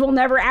mysteries we'll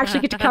never actually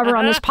get to cover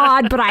on this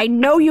pod. But I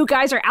know you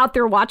guys are out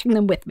there watching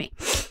them with me.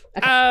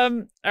 Okay.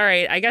 All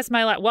right. I guess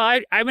I'm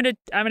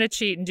gonna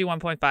cheat and do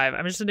 1.5.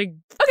 I'm just gonna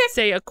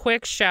say a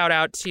quick shout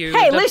out to.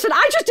 Hey, listen!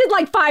 I just did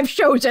like 5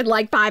 shows in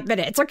like 5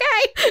 minutes. Okay.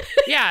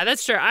 Yeah,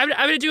 that's true. I'm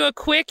gonna do a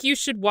quick. You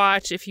should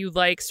watch if you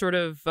like sort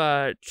of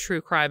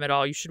true crime at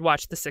all. You should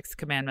watch The Sixth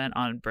Commandment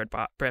on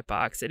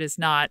BritBox. It is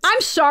not.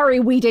 I'm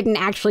sorry, we didn't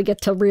actually get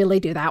to really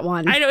do that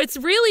one. I know it's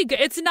really good.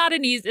 It's not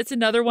an easy. It's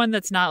another one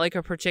that's not like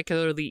a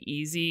particularly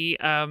easy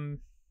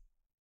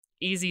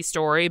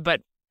story, but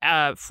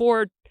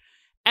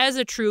as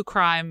a true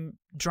crime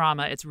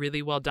drama, it's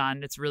really well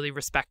done. It's really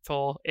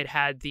respectful. It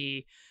had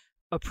the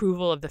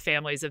approval of the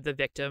families of the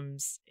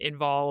victims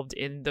involved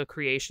in the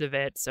creation of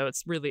it. So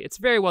it's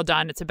very well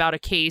done. It's about a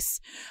case,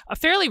 a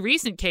fairly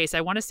recent case. I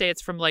want to say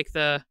it's from like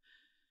the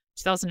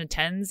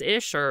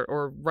 2010s-ish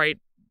or right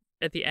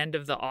at the end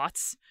of the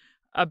aughts,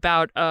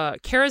 about a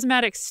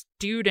charismatic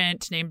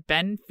student named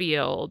Ben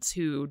Fields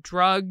who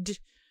drugged,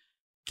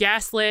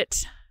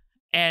 gaslit,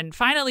 and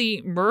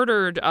finally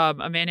murdered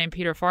a man named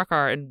Peter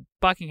Farquhar in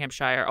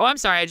Buckinghamshire. Oh, I'm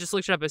sorry. I just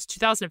looked it up. It was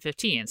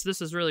 2015. So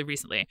this was really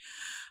recently.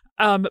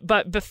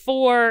 But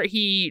before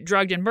he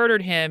drugged and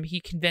murdered him, he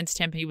convinced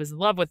him he was in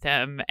love with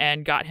him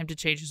and got him to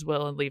change his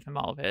will and leave him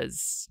all of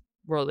his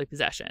worldly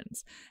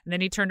possessions. And then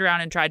he turned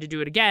around and tried to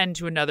do it again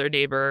to another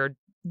neighbor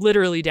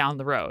literally down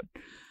the road.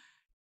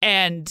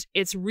 And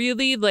it's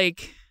really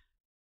like...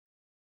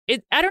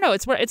 I don't know.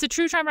 It's a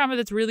true crime drama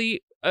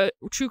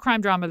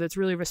that's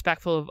really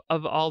respectful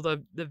of all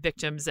the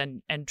victims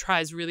and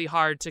tries really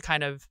hard to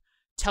kind of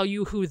tell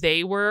you who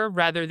they were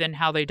rather than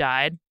how they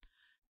died.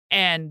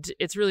 And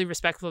it's really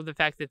respectful of the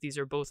fact that these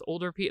are both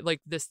older people.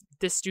 Like this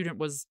student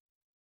was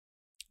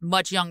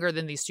much younger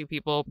than these two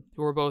people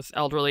who were both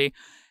elderly.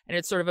 And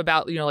it's sort of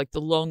about, like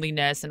the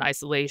loneliness and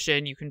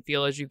isolation you can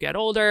feel as you get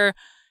older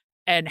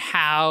and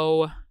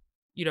how,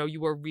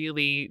 you were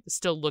really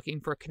still looking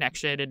for a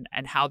connection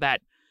and how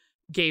that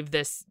gave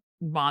this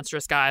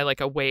monstrous guy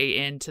like a way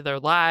into their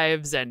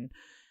lives. And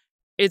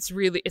it's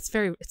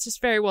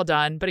just very well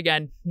done, but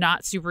again,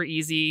 not super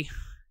easy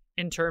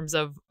in terms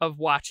of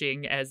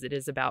watching, as it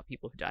is about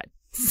people who died.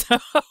 So,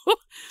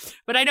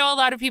 but I know a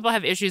lot of people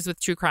have issues with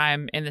true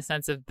crime in the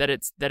sense of that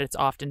it's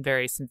often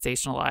very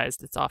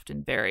sensationalized. It's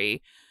often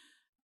very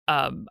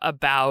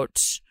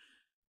about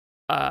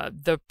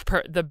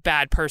the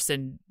bad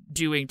person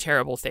doing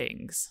terrible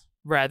things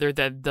rather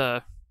than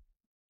the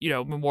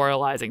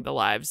memorializing the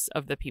lives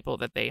of the people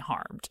that they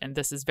harmed. And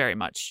this is very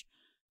much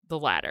the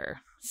latter.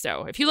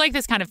 So if you like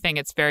this kind of thing,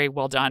 it's very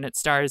well done. It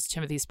stars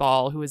Timothy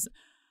Spall, who is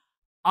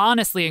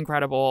honestly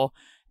incredible,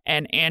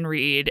 and Anne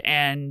Reid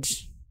and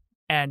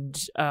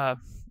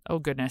oh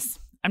goodness,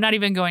 I'm not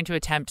even going to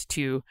attempt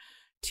to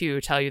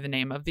tell you the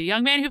name of the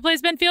young man who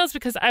plays Ben Fields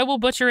because I will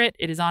butcher it.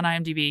 It is on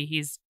IMDb.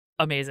 He's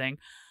amazing.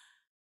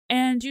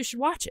 And you should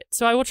watch it.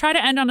 So I will try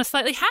to end on a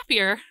slightly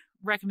happier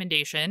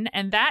recommendation,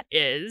 and that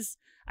is...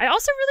 I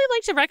also really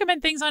like to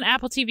recommend things on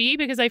Apple TV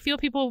because I feel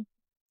people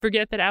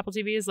forget that Apple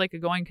TV is like a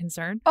going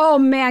concern. Oh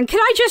man, can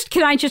I just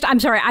I'm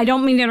sorry, I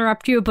don't mean to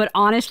interrupt you, but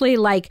honestly,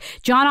 like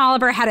John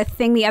Oliver had a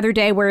thing the other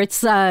day where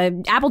it's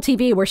Apple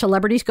TV where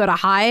celebrities go to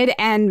hide,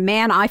 and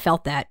man, I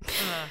felt that.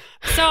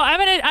 So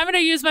I'm gonna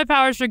use my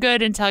powers for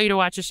good and tell you to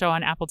watch a show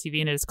on Apple TV,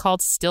 and it is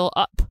called Still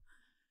Up.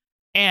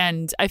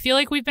 And I feel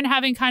like we've been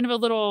having kind of a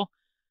little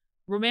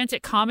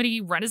romantic comedy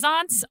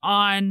renaissance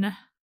on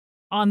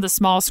on the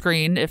small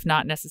screen, if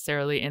not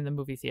necessarily in the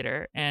movie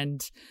theater.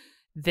 And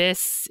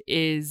this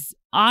is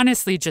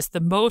honestly just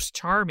the most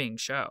charming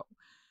show.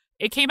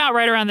 It came out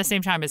right around the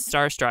same time as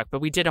Starstruck,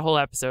 but we did a whole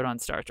episode on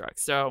Starstruck.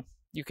 So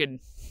you can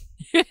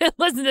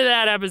listen to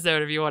that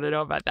episode if you want to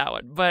know about that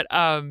one. But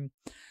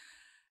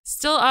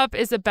Still Up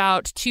is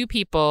about two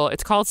people.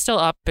 It's called Still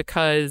Up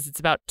because it's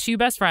about two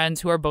best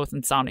friends who are both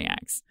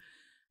insomniacs.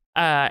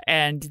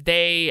 And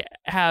they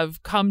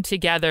have come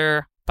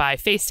together by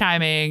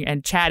FaceTiming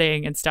and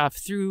chatting and stuff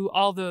through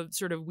all the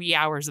sort of wee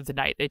hours of the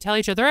night. They tell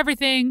each other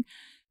everything.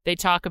 They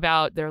talk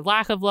about their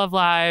lack of love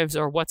lives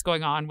or what's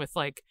going on with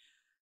like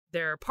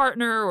their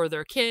partner or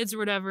their kids or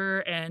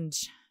whatever. And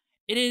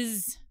it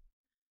is,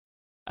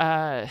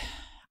 I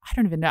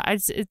don't even know.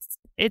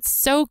 It's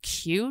so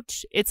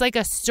cute. It's like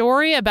a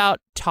story about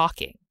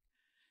talking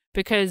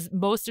because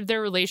most of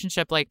their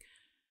relationship, like,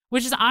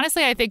 which is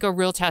honestly, I think, a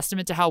real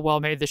testament to how well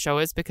made the show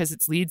is because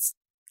its leads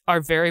are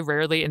very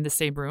rarely in the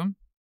same room,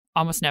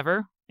 almost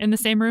never in the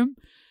same room.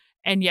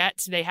 And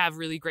yet they have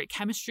really great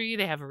chemistry.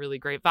 They have a really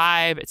great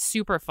vibe. It's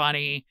super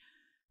funny.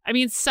 I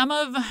mean, some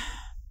of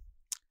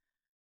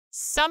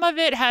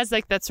it has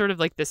like that sort of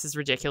like, this is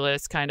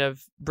ridiculous kind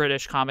of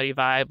British comedy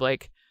vibe.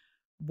 Like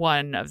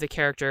one of the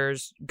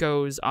characters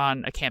goes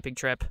on a camping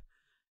trip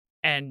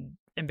and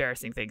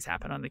embarrassing things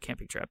happen on the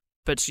camping trip.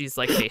 But she's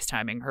like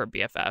FaceTiming her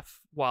BFF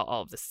while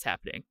all of this is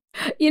happening.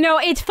 You know,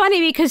 it's funny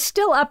because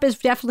Still Up is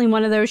definitely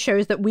one of those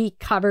shows that we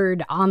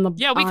covered on the...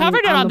 Yeah, we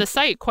covered it on the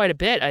site quite a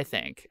bit, I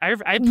think. I'm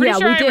pretty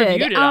sure I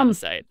reviewed it on the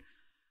site.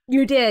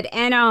 You did.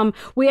 And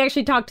we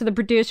actually talked to the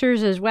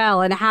producers as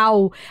well and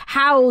how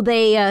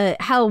they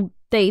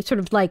sort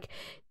of like...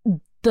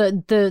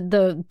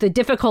 The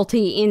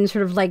difficulty in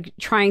sort of like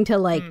trying to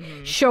like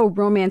show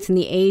romance in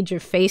the age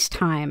of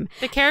FaceTime.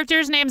 The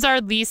characters' names are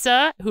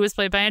Lisa, who is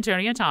played by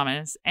Antonia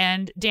Thomas,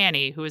 and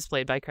Danny, who is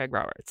played by Craig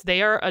Roberts.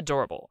 They are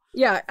adorable.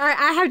 Yeah,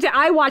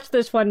 I watched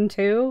this one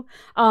too,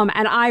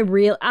 and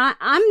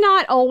I'm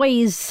not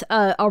always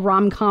a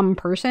rom-com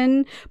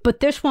person,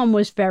 but this one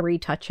was very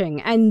touching.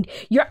 And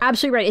you're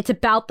absolutely right. It's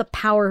about the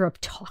power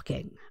of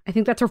talking. I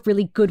think that's a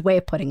really good way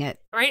of putting it.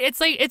 Right? It's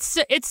like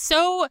it's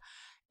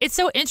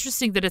so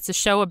interesting that it's a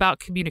show about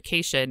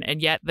communication,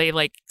 and yet they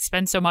like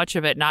spend so much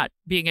of it not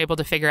being able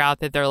to figure out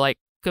that they're like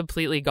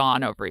completely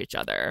gone over each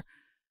other.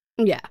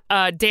 Yeah.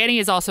 Danny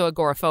is also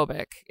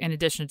agoraphobic in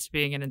addition to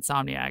being an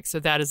insomniac.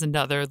 So that is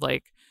another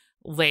like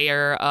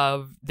layer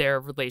of their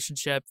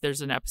relationship.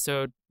 There's an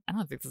episode, I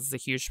don't think this is a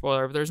huge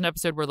spoiler, but there's an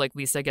episode where like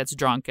Lisa gets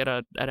drunk at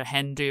a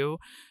hen do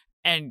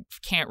and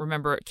can't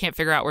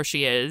figure out where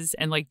she is.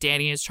 And like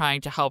Danny is trying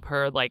to help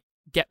her like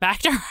get back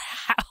to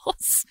her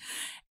house.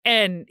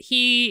 And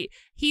he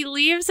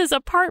leaves his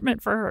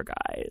apartment for her,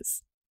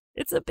 guys.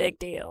 It's a big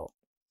deal.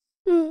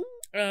 I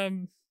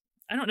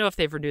don't know if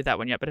they've renewed that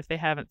one yet, but if they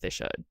haven't, they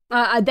should.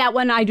 That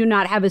one I do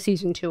not have a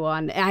season 2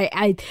 on.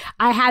 I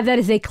have that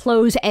as a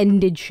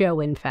close-ended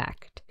show, in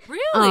fact. Really?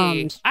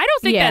 I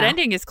don't think that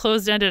ending is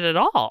closed-ended at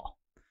all.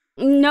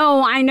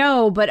 No, I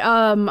know, but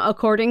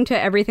according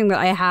to everything that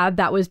I have,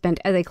 that was meant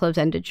as a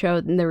closed-ended show,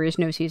 and there is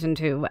no season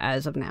 2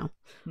 as of now,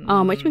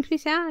 which makes me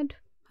sad.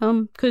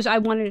 Because I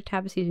wanted it to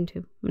have a season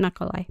 2. I'm not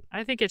gonna lie.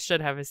 I think it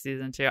should have a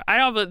season 2. I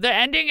don't, but the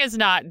ending is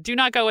not. Do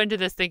not go into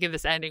this thinking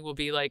this ending will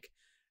be like.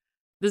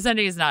 This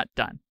ending is not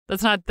done.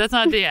 That's not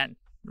the end.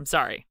 I'm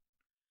sorry.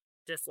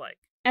 Dislike.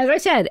 As I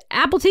said,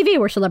 Apple TV,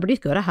 where celebrities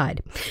go to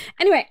hide.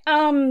 Anyway,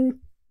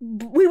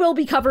 we will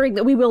be covering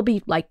that. We will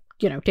be like,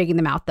 taking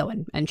them out though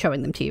and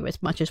showing them to you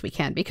as much as we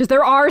can because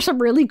there are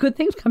some really good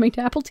things coming to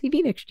Apple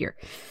TV next year.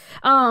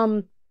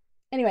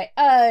 Anyway,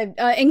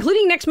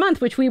 including next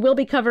month, which we will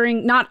be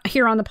covering, not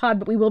here on the pod,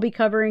 but we will be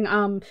covering,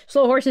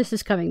 Slow Horses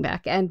is coming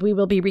back, and we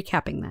will be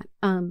recapping that.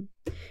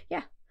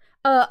 Yeah.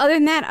 Other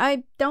than that,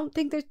 I don't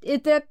think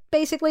that's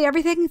basically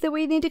everything that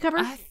we need to cover.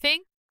 I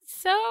think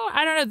so.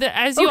 I don't know.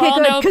 As you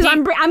all know, because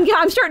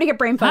I'm starting to get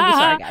brain fog.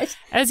 Sorry, guys.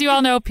 As you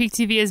all know, Peak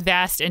TV is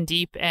vast and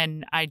deep,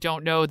 and I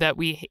don't know that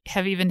we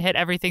have even hit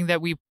everything that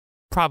we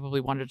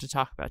probably wanted to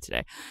talk about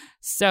today.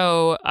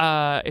 So,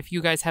 if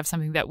you guys have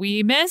something that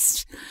we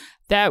missed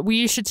that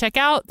we should check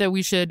out, that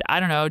we should,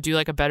 I don't know, do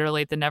like a Better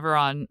Late Than Never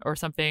on or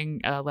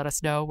something, let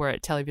us know. We're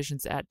at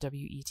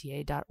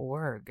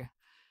televisions@weta.org.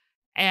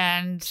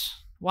 And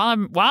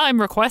while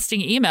I'm requesting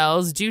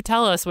emails, do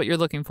tell us what you're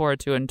looking forward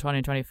to in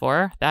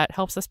 2024. That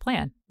helps us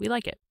plan. We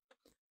like it.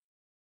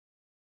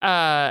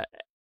 Yeah.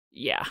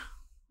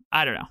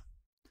 I don't know.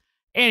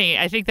 Annie,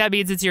 I think that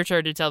means it's your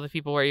turn to tell the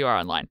people where you are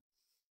online.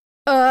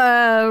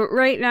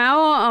 Right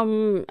now,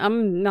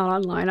 I'm not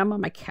online. I'm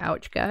on my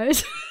couch,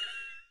 guys.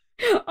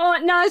 Oh,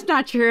 no, it's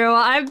not true.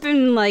 I've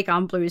been, like,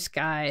 on Blue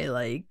Sky,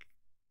 like,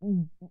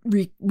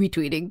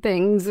 retweeting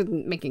things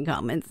and making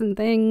comments and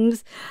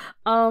things.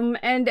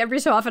 And every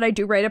so often I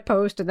do write a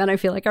post, and then I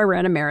feel like I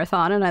ran a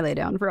marathon, and I lay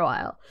down for a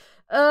while.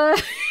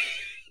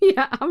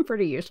 Yeah, I'm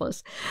pretty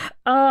useless.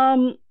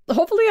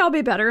 Hopefully I'll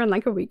be better in,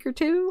 like, a week or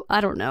two.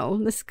 I don't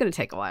know. This is gonna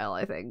take a while,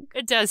 I think.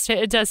 It does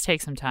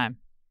take some time.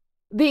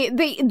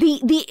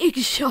 The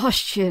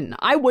exhaustion.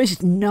 I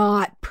was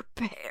not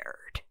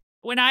prepared.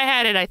 When I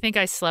had it, I think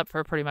I slept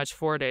for pretty much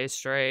 4 days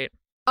straight.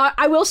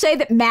 I will say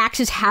that Max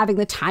is having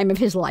the time of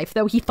his life,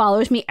 though. He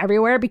follows me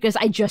everywhere because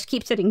I just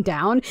keep sitting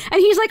down. And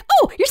he's like,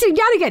 oh, you're sitting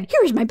down again.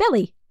 Here's my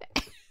belly.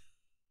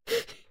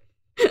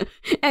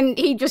 And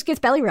he just gets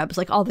belly rubs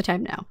like all the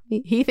time now.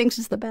 He thinks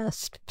it's the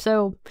best.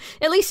 So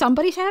at least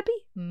somebody's happy.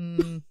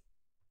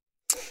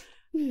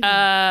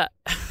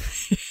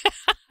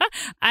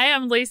 I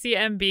am Lacey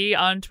MB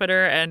on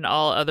Twitter and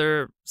all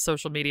other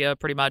social media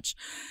pretty much.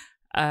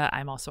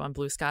 I'm also on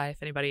Blue Sky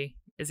if anybody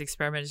is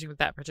experimenting with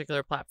that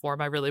particular platform.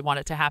 I really want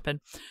it to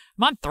happen.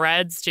 I'm on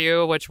Threads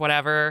too, which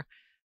whatever.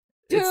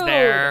 Dude, it's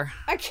there.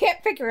 I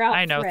can't figure out.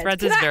 I know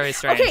Threads is very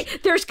strange. Okay,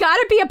 there's got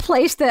to be a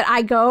place that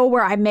I go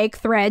where I make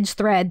Threads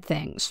thread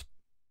things.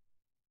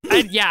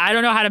 I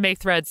don't know how to make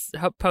Threads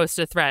post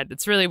a thread.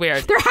 It's really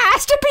weird. There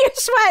has to be a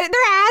sweat.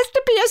 There has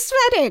to be a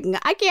sweating.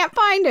 I can't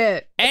find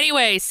it.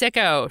 Anyway,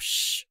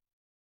 sicko.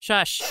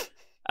 Shush.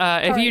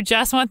 If you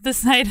just want the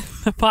site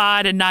of the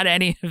pod and not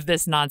any of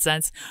this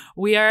nonsense,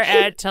 we are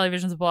at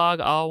Television's Blog,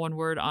 all one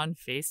word, on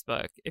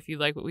Facebook. If you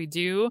like what we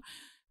do,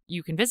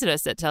 you can visit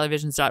us at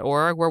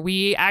televisions.org, where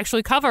we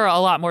actually cover a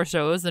lot more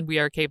shows than we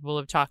are capable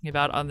of talking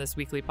about on this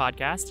weekly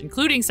podcast,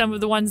 including some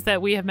of the ones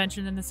that we have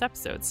mentioned in this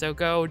episode. So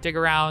go dig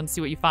around,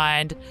 see what you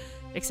find,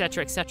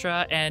 etc.,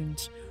 etc.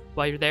 And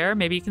while you're there,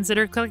 maybe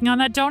consider clicking on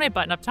that donate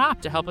button up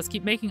top to help us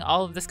keep making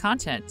all of this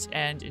content.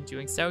 And in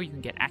doing so, you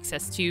can get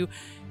access to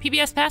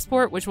PBS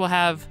Passport, which will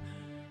have,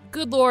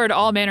 good Lord,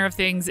 all manner of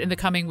things in the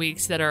coming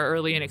weeks that are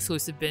early and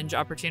exclusive binge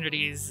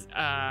opportunities.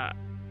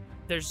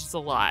 There's just a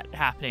lot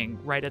happening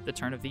right at the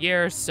turn of the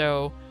year.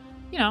 So,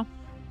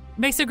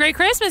 makes a great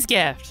Christmas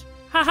gift.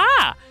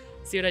 Ha!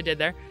 See what I did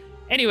there?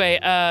 Anyway,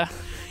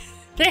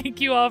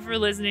 thank you all for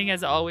listening.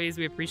 As always,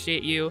 we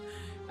appreciate you.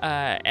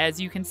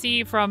 As you can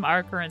see from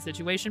our current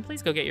situation,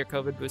 please go get your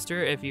COVID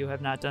booster if you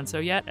have not done so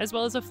yet, as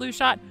well as a flu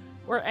shot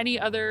or any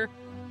other,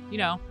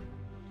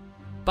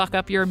 buck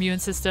up your immune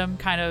system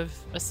kind of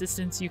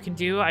assistance you can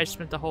do. I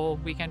spent the whole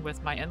weekend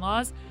with my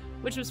in-laws,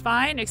 which was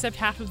fine, except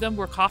half of them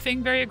were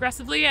coughing very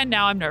aggressively, and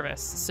now I'm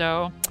nervous.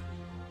 So,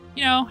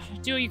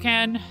 do what you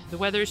can. The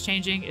weather is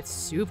changing. It's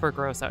super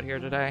gross out here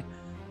today.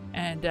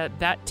 And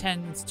that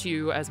tends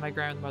to, as my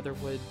grandmother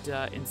would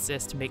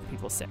insist, make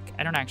people sick.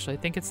 I don't actually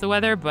think it's the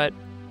weather, but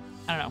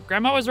I don't know.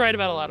 Grandma was right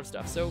about a lot of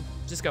stuff, so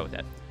just go with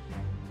it.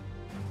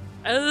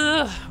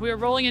 We are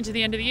rolling into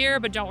the end of the year,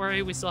 but don't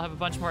worry, we still have a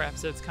bunch more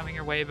episodes coming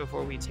your way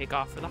before we take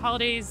off for the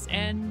holidays,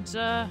 and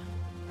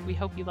we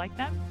hope you like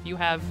them. If you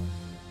have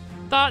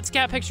thoughts,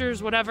 cat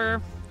pictures,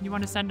 whatever you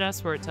want to send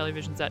us, we're at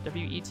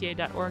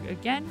televisions@weta.org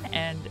again,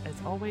 and as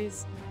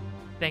always,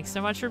 thanks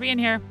so much for being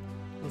here.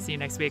 We'll see you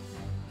next week.